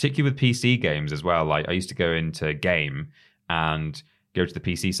shelf, particularly with PC games as well. Like I used to go into Game and go to the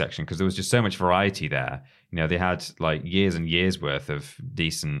PC section because there was just so much variety there. They had like years and years worth of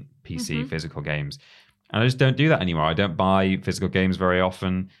decent PC physical games. And I just don't do that anymore. I don't buy physical games very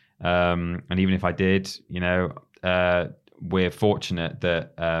often. And even if I did, we're fortunate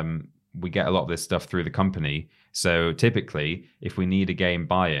that we get a lot of this stuff through the company. So typically, if we need a game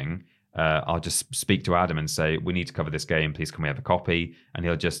buying, I'll just speak to Adam and say, we need to cover this game. Please can we have a copy? And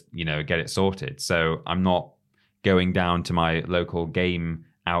he'll just, get it sorted. So I'm not going down to my local game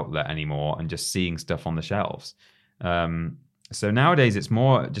outlet anymore and just seeing stuff on the shelves. So nowadays it's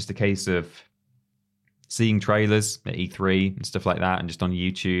more just a case of seeing trailers at E3 and stuff like that, and just on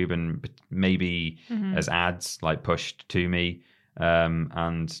YouTube, and maybe as ads like pushed to me,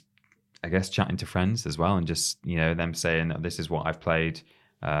 and I guess chatting to friends as well, and just them saying, this is what I've played.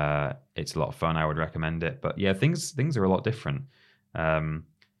 It's a lot of fun. I would recommend it. But yeah, things are a lot different.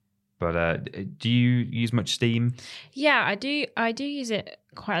 But do you use much Steam? Yeah, I do. I do use it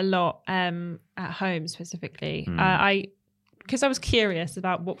quite a lot at home specifically. Because I was curious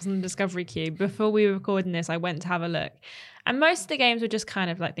about what was in the Discovery queue. Before we were recording this, I went to have a look. And most of the games were just kind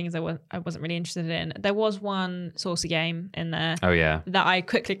of like things I wasn't really interested in. There was one Saucy game in there. Oh, yeah. That I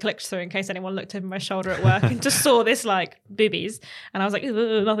quickly clicked through in case anyone looked over my shoulder at work and just saw this like boobies. And I was like,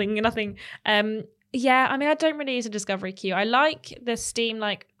 nothing. Yeah, I mean, I don't really use a Discovery queue. I like the Steam,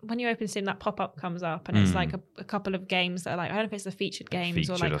 like when you open Steam, that pop-up comes up and it's like a couple of games that are like, I don't know if it's the featured games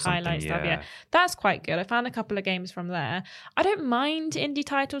or like highlight stuff. Yeah, that's quite good. I found a couple of games from there. I don't mind indie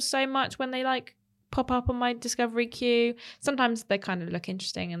titles so much when they like pop up on my Discovery queue. Sometimes they kind of look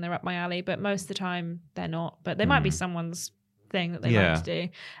interesting and they're up my alley, but most of the time they're not. But they might be someone's thing that they like to do.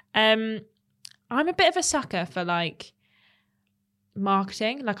 I'm a bit of a sucker for like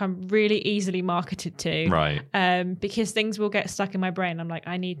marketing. Like I'm really easily marketed to, right? Because things will get stuck in my brain. I'm like,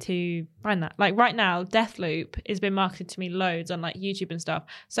 I need to find that. Like right now, Deathloop has been marketed to me loads on like YouTube and stuff,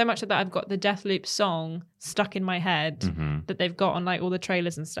 so much that I've got the Deathloop song stuck in my head that they've got on like all the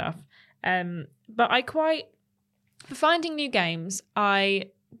trailers and stuff. But for finding new games,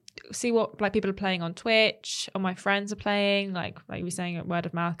 I see what like people are playing on Twitch, or my friends are playing, like you were saying, word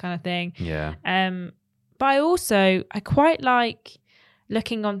of mouth kind of thing. Yeah. But I quite like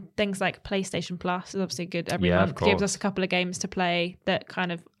looking on things like PlayStation Plus is obviously good every month. Gives us a couple of games to play that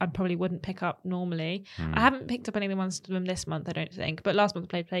kind of I probably wouldn't pick up normally. I haven't picked up any of the ones from this month, I don't think. But last month I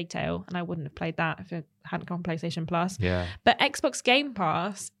played Plague Tale, and I wouldn't have played that if it hadn't gone PlayStation Plus. Yeah. But Xbox Game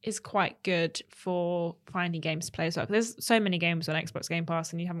Pass is quite good for finding games to play as well. There's so many games on Xbox Game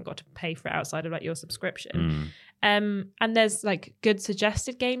Pass, and you haven't got to pay for it outside of like your subscription. And there's like good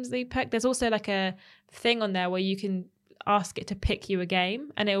suggested games that you pick. There's also like a thing on there where you can ask it to pick you a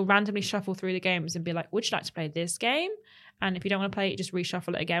game, and it will randomly shuffle through the games and be like, would you like to play this game? And if you don't want to play it, you just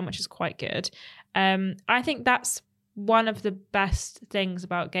reshuffle it again, which is quite good. I think that's one of the best things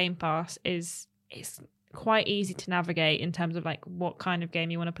about Game Pass is it's quite easy to navigate in terms of like what kind of game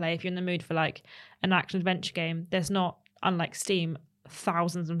you want to play. If you're in the mood for like an action adventure game, there's not, unlike Steam,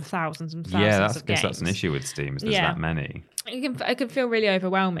 thousands and thousands and thousands of games. I guess that's an issue with Steam, is there's that many. It can feel really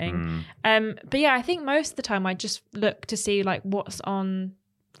overwhelming. But yeah, I think most of the time I just look to see like what's on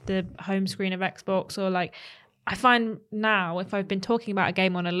the home screen of Xbox, or like I find now if I've been talking about a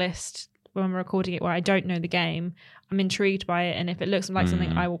game on a list when I'm recording it where I don't know the game, I'm intrigued by it, and if it looks like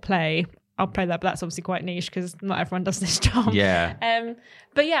something I will play, I'll play that. But that's obviously quite niche because not everyone does this job. Yeah.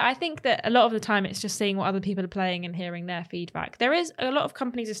 But yeah, I think that a lot of the time it's just seeing what other people are playing and hearing their feedback. There is a lot of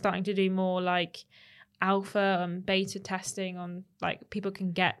companies are starting to do more like alpha and beta testing on, like people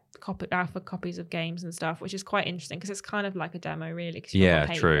can get alpha copies of games and stuff, which is quite interesting because it's kind of like a demo really. Cause you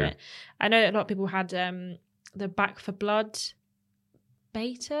pay true. For it. I know that a lot of people had the Back 4 Blood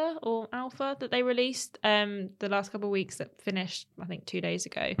beta or alpha that they released the last couple of weeks that finished I think 2 days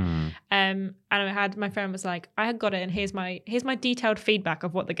ago. And I had, my friend was like, I had got it and here's my detailed feedback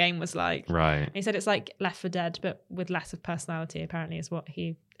of what the game was like. Right. And he said it's like Left 4 Dead but with less of personality, apparently, is what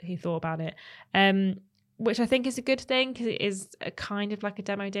he thought about it. Which I think is a good thing because it is a kind of like a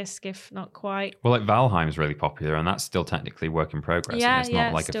demo disc, if not quite. Well, like Valheim's really popular, and that's still technically work in progress. Yeah, and it's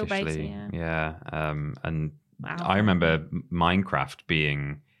not like still officially. Beta, And I remember Minecraft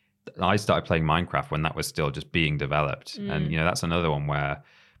being. I started playing Minecraft when that was still just being developed, and that's another one where,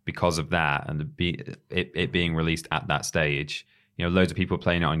 because of that and it being released at that stage, loads of people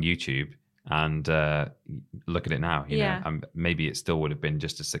playing it on YouTube. And look at it now, you know, maybe it still would have been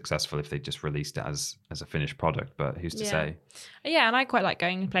just as successful if they just released it as a finished product, but who's to say? Yeah, and I quite like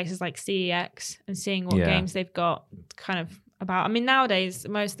going to places like CEX and seeing what games they've got kind of about. I mean, nowadays,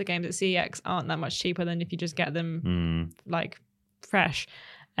 most of the games at CEX aren't that much cheaper than if you just get them like fresh.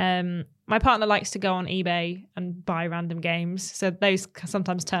 My partner likes to go on eBay and buy random games, so those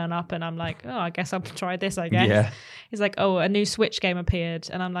sometimes turn up and I'm like, oh, I guess I'll try this, I guess. He's like, oh, a new Switch game appeared,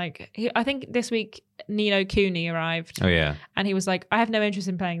 and I'm like, I think this week Ni no Kuni arrived. Oh yeah. And he was like, I have no interest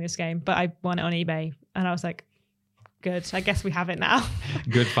in playing this game, but I want it on eBay. And I was like, good. I guess we have it now.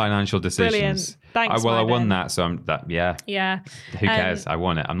 Good financial decisions. Brilliant. Thanks. I won that, so yeah. Who cares? I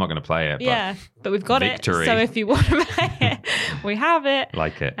won it. I'm not going to play it. But we've got victory. it. So if you want to play it, we have it.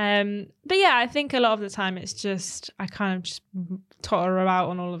 Like it. But yeah, I think a lot of the time it's just I kind of just totter about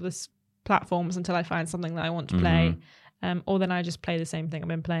on all of this platforms until I find something that I want to play, or then I just play the same thing I've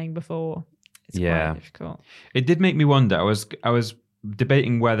been playing before. It's quite difficult. It did make me wonder. I was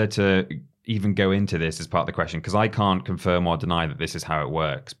debating whether to even go into this as part of the question, because I can't confirm or deny that this is how it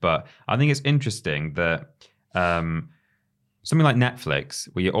works. But I think it's interesting that something like Netflix,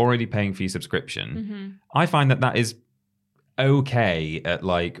 where you're already paying for your subscription, I find that is okay at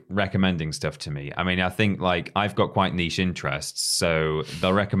like recommending stuff to me. I mean, I think like I've got quite niche interests, so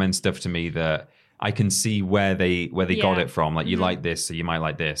they'll recommend stuff to me that I can see where they got it from. Like you like this, so you might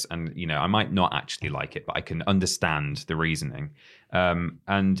like this, and you know I might not actually like it, but I can understand the reasoning.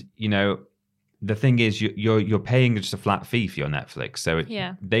 And you know, the thing is, you're paying just a flat fee for your Netflix, so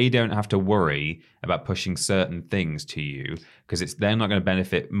they don't have to worry about pushing certain things to you because they're not going to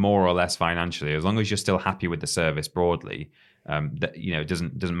benefit more or less financially as long as you're still happy with the service broadly. That you know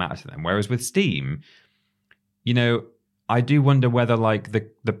doesn't matter to them. Whereas with Steam, you know, I do wonder whether like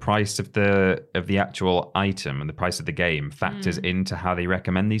the price of the actual item and the price of the game factors into how they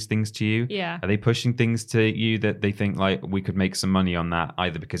recommend these things to you. Yeah, are they pushing things to you that they think like we could make some money on that,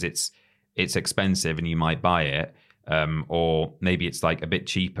 either because it's expensive and you might buy it, or maybe it's like a bit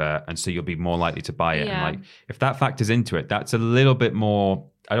cheaper and so you'll be more likely to buy it. And like if that factors into it, that's a little bit more,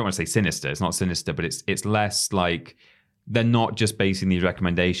 I don't want to say sinister, it's not sinister, but it's less like they're not just basing these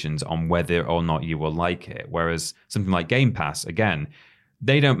recommendations on whether or not you will like it. Whereas something like Game Pass, again,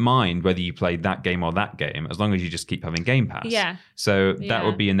 they don't mind whether you play that game or that game as long as you just keep having Game Pass. Yeah. So that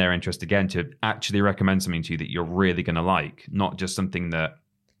would be in their interest again to actually recommend something to you that you're really going to like, not just something that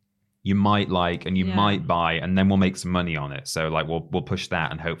you might like and you might buy and then we'll make some money on it. So like we'll push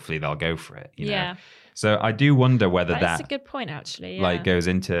that and hopefully they'll go for it. You know? So I do wonder whether that's a good point actually. Yeah. Like goes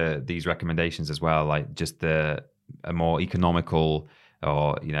into these recommendations as well, like just a more economical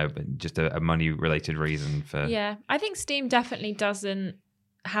or, you know, just a money related reason for. Yeah. I think Steam definitely doesn't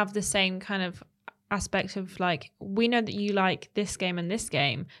have the same kind of aspect of like, we know that you like this game and this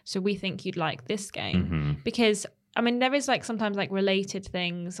game, so we think you'd like this game. Because I mean, there is like sometimes like related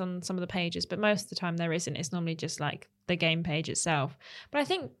things on some of the pages, but most of the time there isn't. It's normally just like the game page itself. But I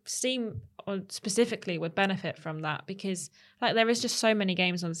think Steam specifically would benefit from that because like there is just so many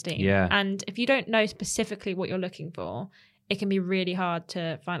games on Steam. Yeah. And if you don't know specifically what you're looking for, it can be really hard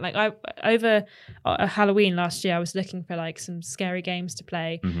to find. Like over Halloween last year, I was looking for like some scary games to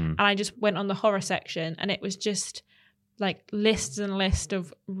play, and I just went on the horror section, and it was just like lists and lists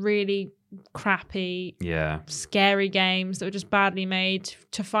of really crappy, scary games that were just badly made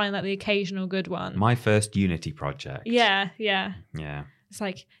to find like the occasional good one. My first Unity project. Yeah. It's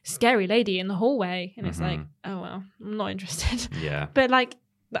like scary lady in the hallway, and it's like, oh well, I'm not interested. Yeah. But like,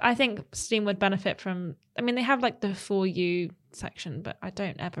 I think Steam would benefit from. I mean, they have like the For You section, but I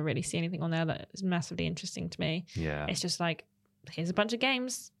don't ever really see anything on there that is massively interesting to me. Yeah. It's just like, here's a bunch of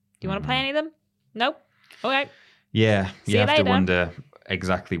games. Do you want to play any of them? Nope. Okay. Yeah. See you have later. to wonder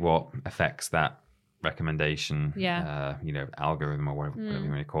exactly what affects that recommendation, you know, algorithm or whatever you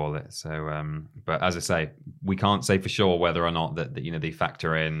want to call it. So, but as I say, we can't say for sure whether or not that you know they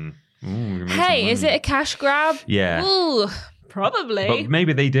factor in. Hey, is it a cash grab? Yeah. Ooh, probably. But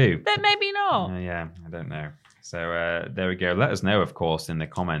maybe they do. But maybe not. Yeah, I don't know. So there we go. Let us know, of course, in the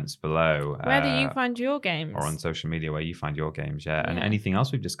comments below. Where do you find your games? Or on social media where you find your games, And anything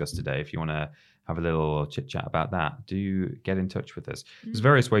else we've discussed today, if you want to have a little chit-chat about that, do get in touch with us. There's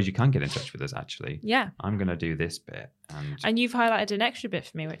various ways you can get in touch with us, actually. Yeah. I'm going to do this bit. And you've highlighted an extra bit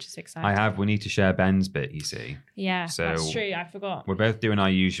for me, which is exciting. I have. We need to share Ben's bit, you see. Yeah, so that's true. I forgot. We're both doing our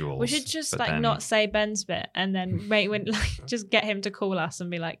usuals. We should just not say Ben's bit and then just get him to call us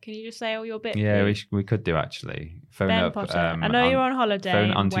and be like, can you just say all your bit? Yeah, we could do actually. Phone Ben up. Potter. I know you're on holiday.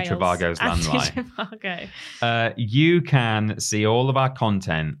 Phone Auntie Trivago's landline. Trivago. You can see all of our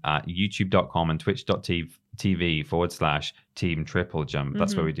content at youtube.com and twitch.tv/Team Triple Jump.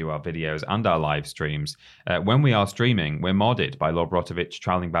 That's where we do our videos and our live streams. When we are streaming, we're modded by Lord Brotovich,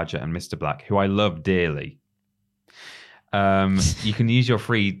 Trowling Badger, and Mr. Black, who I love dearly. You can use your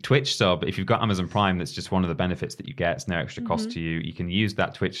free Twitch sub. If you've got Amazon Prime, that's just one of the benefits that you get. It's no extra cost to you. You can use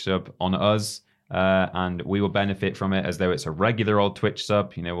that Twitch sub on us. And we will benefit from it as though it's a regular old Twitch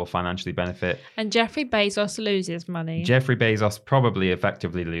sub. You know, we'll financially benefit. And Jeffrey Bezos loses money. Jeffrey Bezos probably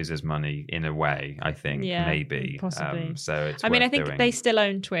effectively loses money in a way, I think, maybe. Possibly. So it's I think doing. they still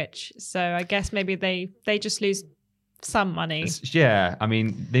own Twitch. So I guess maybe they just lose some money. Yeah, I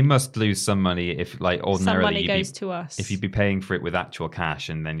mean, they must lose some money if, like, ordinarily some money goes to us. If you'd be paying for it with actual cash,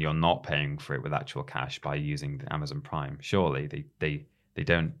 and then you're not paying for it with actual cash by using the Amazon Prime, surely they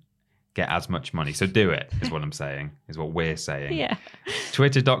don't get as much money. So do it, is what I'm saying, is what we're saying. Yeah.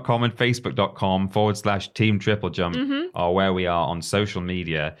 Twitter.com and Facebook.com/Team Triple Jump are where we are on social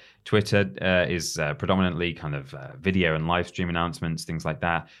media. Twitter is predominantly kind of video and live stream announcements, things like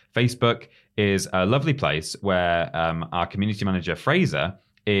that. Facebook is a lovely place where our community manager, Fraser,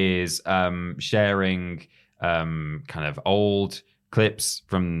 is sharing kind of old clips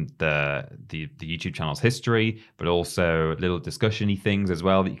from the YouTube channel's history, but also little discussion-y things as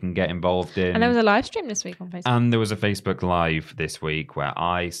well that you can get involved in. And there was a live stream this week on Facebook. And there was a Facebook Live this week where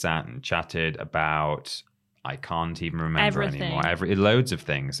I sat and chatted about, I can't even remember anymore. Loads of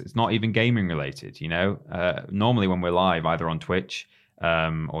things. It's not even gaming related, you know? Normally when we're live, either on Twitch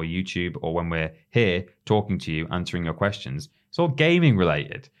or YouTube, or when we're here talking to you, answering your questions, it's all gaming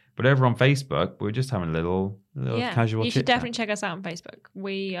related. But over on Facebook, we're just having a little casual You should definitely check us out on Facebook.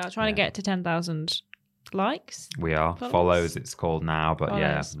 We are trying to get to 10,000 likes. We are. Follows, it's called now. But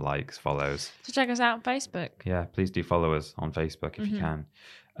follows. Yeah, likes, follows. So check us out on Facebook. Yeah, please do follow us on Facebook if you can.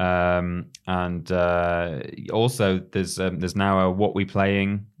 And also, there's now a What We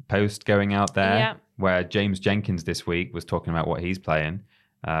Playing post going out there where James Jenkins this week was talking about what he's playing.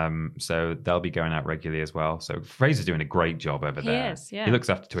 So they'll be going out regularly as well. So Fraser's doing a great job over there. He is, yeah. He looks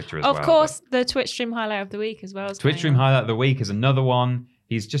after Twitter as well. Of course, the Twitch stream highlight of the week as well. Twitch stream highlight of the week is another one.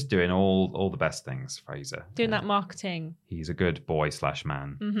 He's just doing all the best things, Fraser. Doing that marketing. He's a good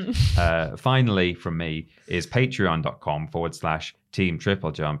boy/man. Finally, from me, is patreon.com/Team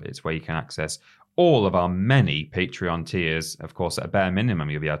Triple Jump. It's where you can access all of our many Patreon tiers. Of course, at a bare minimum,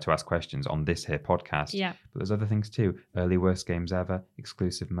 you'll be able to ask questions on this here podcast. Yeah. But there's other things too. Early Worst Games Ever,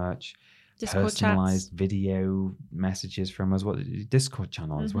 exclusive merch, Discord personalized chats. video messages from us. What Discord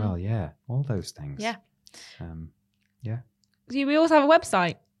channel as well. Yeah. All those things. Yeah. Yeah. We also have a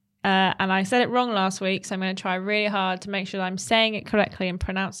website. And I said it wrong last week, so I'm going to try really hard to make sure that I'm saying it correctly and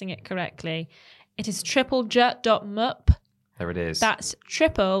pronouncing it correctly. It is tripleju.mup. There it is. That's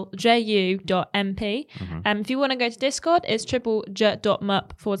triplejut.mp. If you want to go to Discord, it's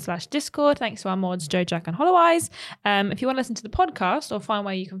triplejut.mup/Discord. Thanks to our mods, Joe, Jack, and Hollow Eyes. If you want to listen to the podcast or find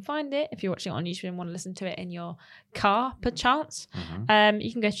where you can find it, if you're watching it on YouTube and want to listen to it in your car, perchance,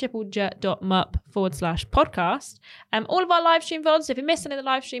 you can go to triplejut.mup/podcast. All of our live stream VODs, if you missed any of the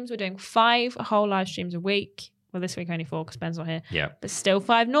live streams, we're doing 5 whole live streams a week. Well, this week only 4 because Ben's not here. Yeah. But still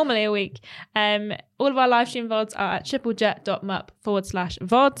 5 normally a week. All of our live stream VODs are at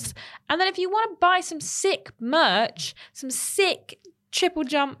triplejut.mup/VODs. And then if you want to buy some sick merch, some sick Triple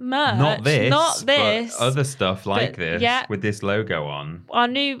Jump merch. Not this. But other stuff like this yeah. with this logo on. A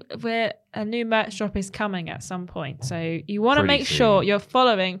new merch drop is coming at some point. So you want to make sure you're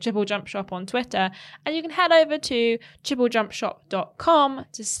following Triple Jump Shop on Twitter, and you can head over to triplejumpshop.com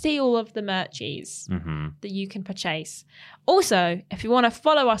to see all of the merchies that you can purchase. Also, if you want to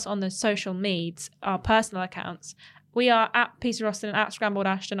follow us on the social medias, our personal accounts, we are at Peter Austin and at Scrambled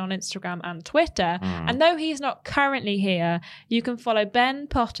Ashton on Instagram and Twitter. And though he's not currently here, you can follow Ben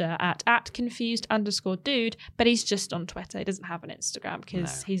Potter at @confused_dude, but he's just on Twitter. He doesn't have an Instagram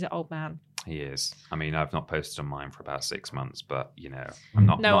because he's an old man. He is. I mean, I've not posted on mine for about 6 months, but, you know, I'm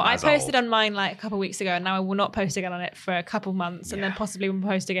not. No, not I as posted old. on mine like a couple of weeks ago, and now I will not post again on it for a couple months, and then possibly we'll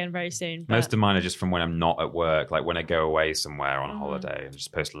post again very soon. But... Most of mine are just from when I'm not at work, like when I go away somewhere on a holiday and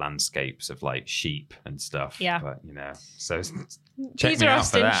just post landscapes of like sheep and stuff. Yeah. But, you know, so check Peter me out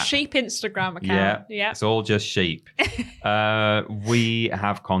Austin for that. sheep Instagram account. Yeah. It's all just sheep. We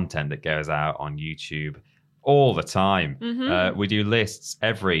have content that goes out on YouTube all the time. We do lists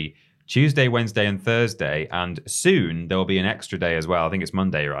every Tuesday, Wednesday, and Thursday, and soon there will be an extra day as well. I think it's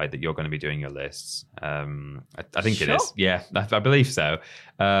Monday, right, that you're going to be doing your lists. I think it is. Yeah, I believe so.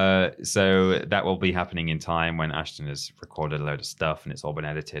 So that will be happening in time when Ashton has recorded a load of stuff and it's all been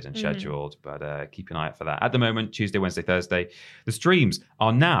edited and scheduled. But keep an eye out for that. At the moment, Tuesday, Wednesday, Thursday. The streams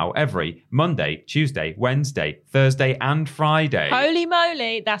are now every Monday, Tuesday, Wednesday, Thursday, and Friday. Holy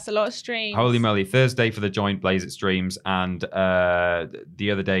moly, that's a lot of streams. Holy moly. Thursday for the joint Blaze It streams, and the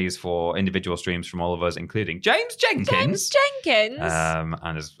other days for individual streams from all of us, including James Jenkins. And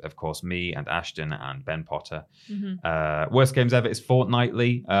of course, me and Ashton and Ben Potter. Worst Games Ever is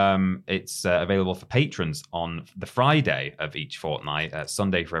fortnightly. It's available for patrons on the Friday of each fortnight,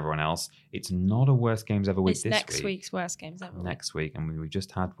 Sunday for everyone else. It's not a Worst Games Ever week it's this next week. week's Worst Games Ever. Next week, and we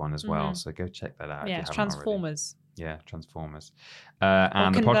just had one as well, so go check that out. Yeah, it's Transformers. Yeah, Transformers.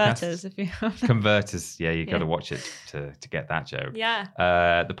 And or the Converters, podcast... if you have. Converters. Yeah, you got to watch it to get that joke.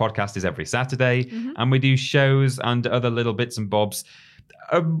 Yeah. The podcast is every Saturday, and we do shows and other little bits and bobs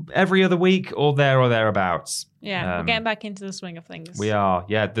every other week, or there or thereabouts. Yeah, we're getting back into the swing of things. We are.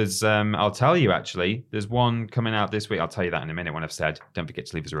 Yeah, there's, I'll tell you actually, there's one coming out this week. I'll tell you that in a minute when I've said, don't forget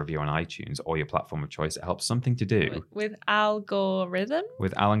to leave us a review on iTunes or your platform of choice. It helps something to do. With algorithm?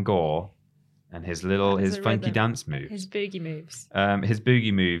 With Alan Gore and his funky dance moves. His boogie moves. His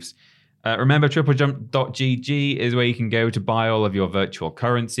boogie moves. Remember, triplejump.gg is where you can go to buy all of your virtual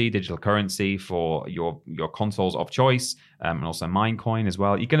currency, digital currency for your consoles of choice, and also Minecoin as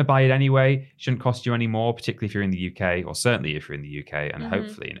well. You're going to buy it anyway. Shouldn't cost you any more, particularly if you're in the UK, or certainly if you're in the UK, and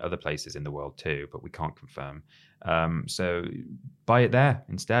hopefully in other places in the world too, but we can't confirm. So buy it there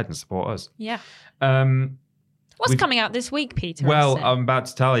instead and support us. Yeah. What's coming out this week, Peter? Well, I'm about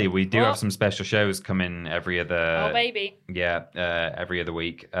to tell you, we do have some special shows coming every other... Oh, baby. Yeah, every other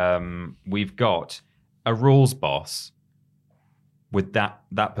week. We've got a rules boss with that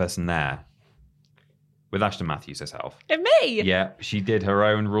person there, with Ashton Matthews herself. And me? Yeah, she did her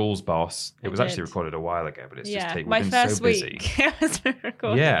own rules boss. It was actually recorded a while ago, but it's just taken... my first so busy. week. It was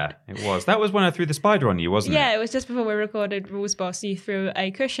recorded. Yeah, it was. That was when I threw the spider on you, wasn't it? Yeah, it was just before we recorded rules boss. You threw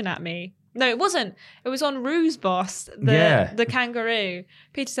a cushion at me. No, it wasn't. It was on Ruse Boss, the kangaroo.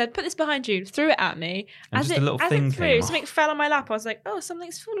 Peter said, put this behind you, threw it at me. And just a little thing came off. Something fell on my lap. I was like, oh,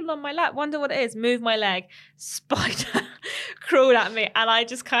 something's fallen on my lap. Wonder what it is. Move my leg. Spider crawled at me. And I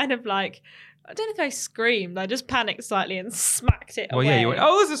just kind of like, I don't think I screamed. I just panicked slightly and smacked it away. Well, yeah, you went,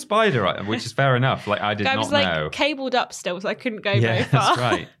 oh, there's a spider, which is fair enough. Like, I did not know. I was cabled up still, so I couldn't go very far. That's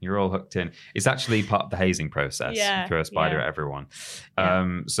right. You're all hooked in. It's actually part of the hazing process. You throw a spider at everyone.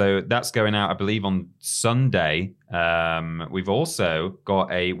 So that's going out, I believe, on Sunday. We've also got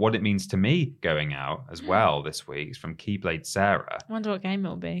a What It Means to Me going out as well this week. It's from Keyblade Sarah. I wonder what game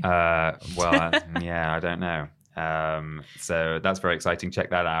it'll be. I don't know. So that's very exciting.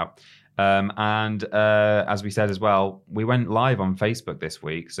 Check that out. And as we said as well, we went live on Facebook this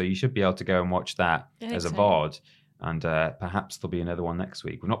week, so you should be able to go and watch that as a VOD. And perhaps there'll be another one next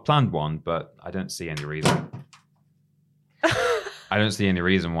week. We've not planned one, but I don't see any reason. I don't see any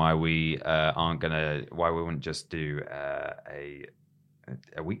reason why we why we wouldn't just do a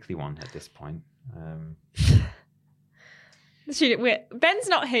weekly one at this point. Ben's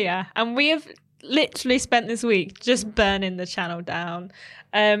not here, and we have literally spent this week just burning the channel down.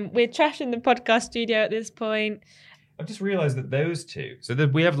 We're trashing the podcast studio at this point. I've just realised that those two,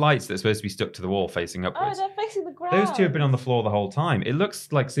 we have lights that are supposed to be stuck to the wall facing upwards. Oh, they're facing the ground. Those two have been on the floor the whole time. It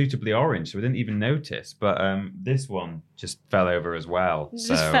looks like suitably orange, so we didn't even notice. But this one just fell over as well.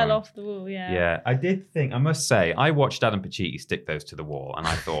 Just fell off the wall, yeah. Yeah, I must say, I watched Adam Pacitti stick those to the wall, and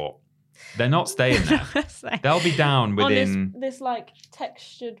I thought, they're not staying there. They'll be down within... On this like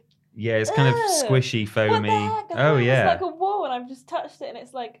textured... Yeah, it's kind of squishy, foamy. Oh, yeah. It's like a wall, and I've just touched it, and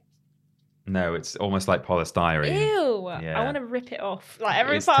it's like... No, it's almost like polystyrene. Ew! Yeah. I want to rip it off. Like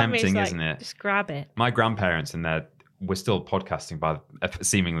every it's part tempting, of me is like, isn't it? Just grab it. My grandparents we're still podcasting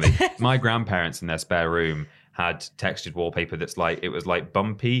seemingly. My grandparents in their spare room had textured wallpaper it was like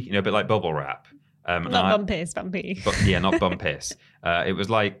bumpy, a bit like bubble wrap. Not bumpy. Not bumpis. It was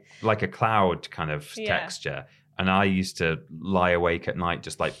like a cloud kind of texture. And I used to lie awake at night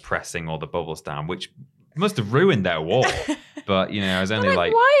just like pressing all the bubbles down, which must have ruined their wall. But, I was only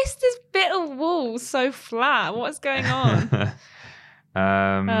like... Why is this bit of wall so flat? What's going on?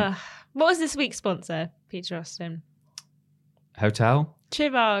 What was this week's sponsor, Peter Austin? Hotel?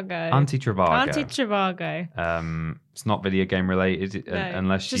 Trivago. Anti-Trivago. It's not video game related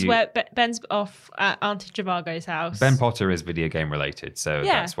unless just where Ben's off at Auntie Trivago's house. Ben Potter is video game related, so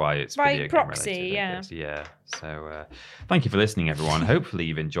that's why it's video proxy, game related. Yeah. So thank you for listening, everyone. Hopefully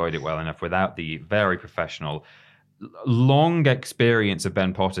you've enjoyed it well enough without the very professional, long experience of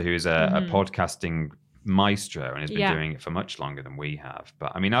Ben Potter, who is a podcasting maestro and has been doing it for much longer than we have.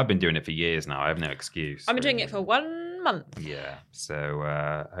 But I mean, I've been doing it for years now. I have no excuse. I've been doing it for 1 month. Yeah.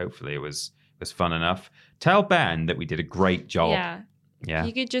 So hopefully it was fun enough. Tell Ben that we did a great job. Yeah.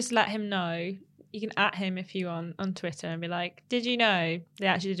 You could just let him know. You can at him if you want on Twitter and be like, did you know they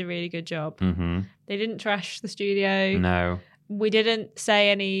actually did a really good job? Mm-hmm. They didn't trash the studio. No. We didn't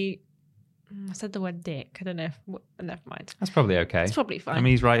say any... I said the word dick. I don't know. Never mind. That's probably okay. It's probably fine. I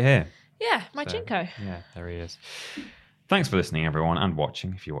mean, he's right here. Yeah, my Chinko. Yeah, there he is. Thanks for listening, everyone, and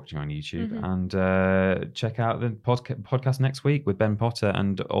watching, if you're watching on YouTube. Mm-hmm. And check out the podcast next week with Ben Potter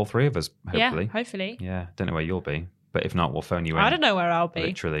and all three of us, hopefully. Yeah, hopefully. Yeah, don't know where you'll be. But if not, we'll phone you in. I don't know where I'll be.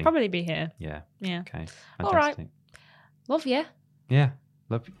 Literally. Probably be here. Yeah. Yeah. Okay. Fantastic. All right. Love you. Yeah.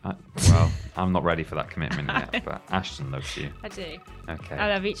 Love you. Well, I'm not ready for that commitment yet, but Ashton loves you. I do. Okay.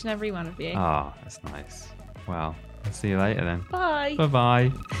 I love each and every one of you. Oh, that's nice. Well, I'll see you later then. Bye.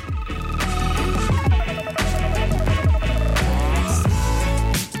 Bye-bye.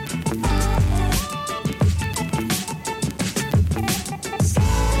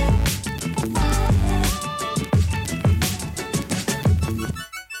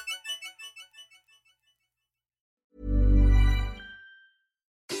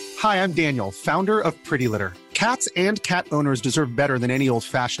 Hi, I'm Daniel, founder of Pretty Litter. Cats and cat owners deserve better than any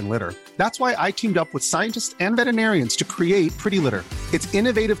old-fashioned litter. That's why I teamed up with scientists and veterinarians to create Pretty Litter. Its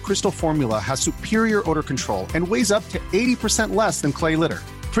innovative crystal formula has superior odor control and weighs up to 80% less than clay litter.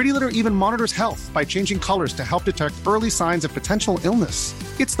 Pretty Litter even monitors health by changing colors to help detect early signs of potential illness.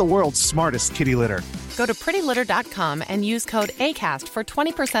 It's the world's smartest kitty litter. Go to prettylitter.com and use code ACAST for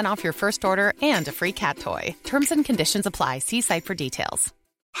 20% off your first order and a free cat toy. Terms and conditions apply. See site for details.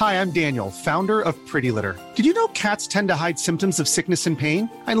 Hi, I'm Daniel, founder of Pretty Litter. Did you know cats tend to hide symptoms of sickness and pain?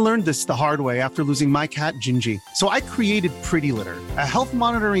 I learned this the hard way after losing my cat, Gingy. So I created Pretty Litter, a health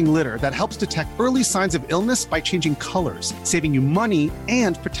monitoring litter that helps detect early signs of illness by changing colors, saving you money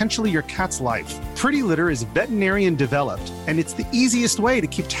and potentially your cat's life. Pretty Litter is veterinarian developed, and it's the easiest way to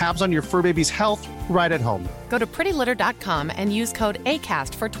keep tabs on your fur baby's health right at home. Go to prettylitter.com and use code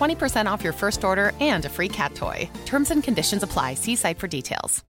ACAST for 20% off your first order and a free cat toy. Terms and conditions apply. See site for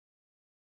details.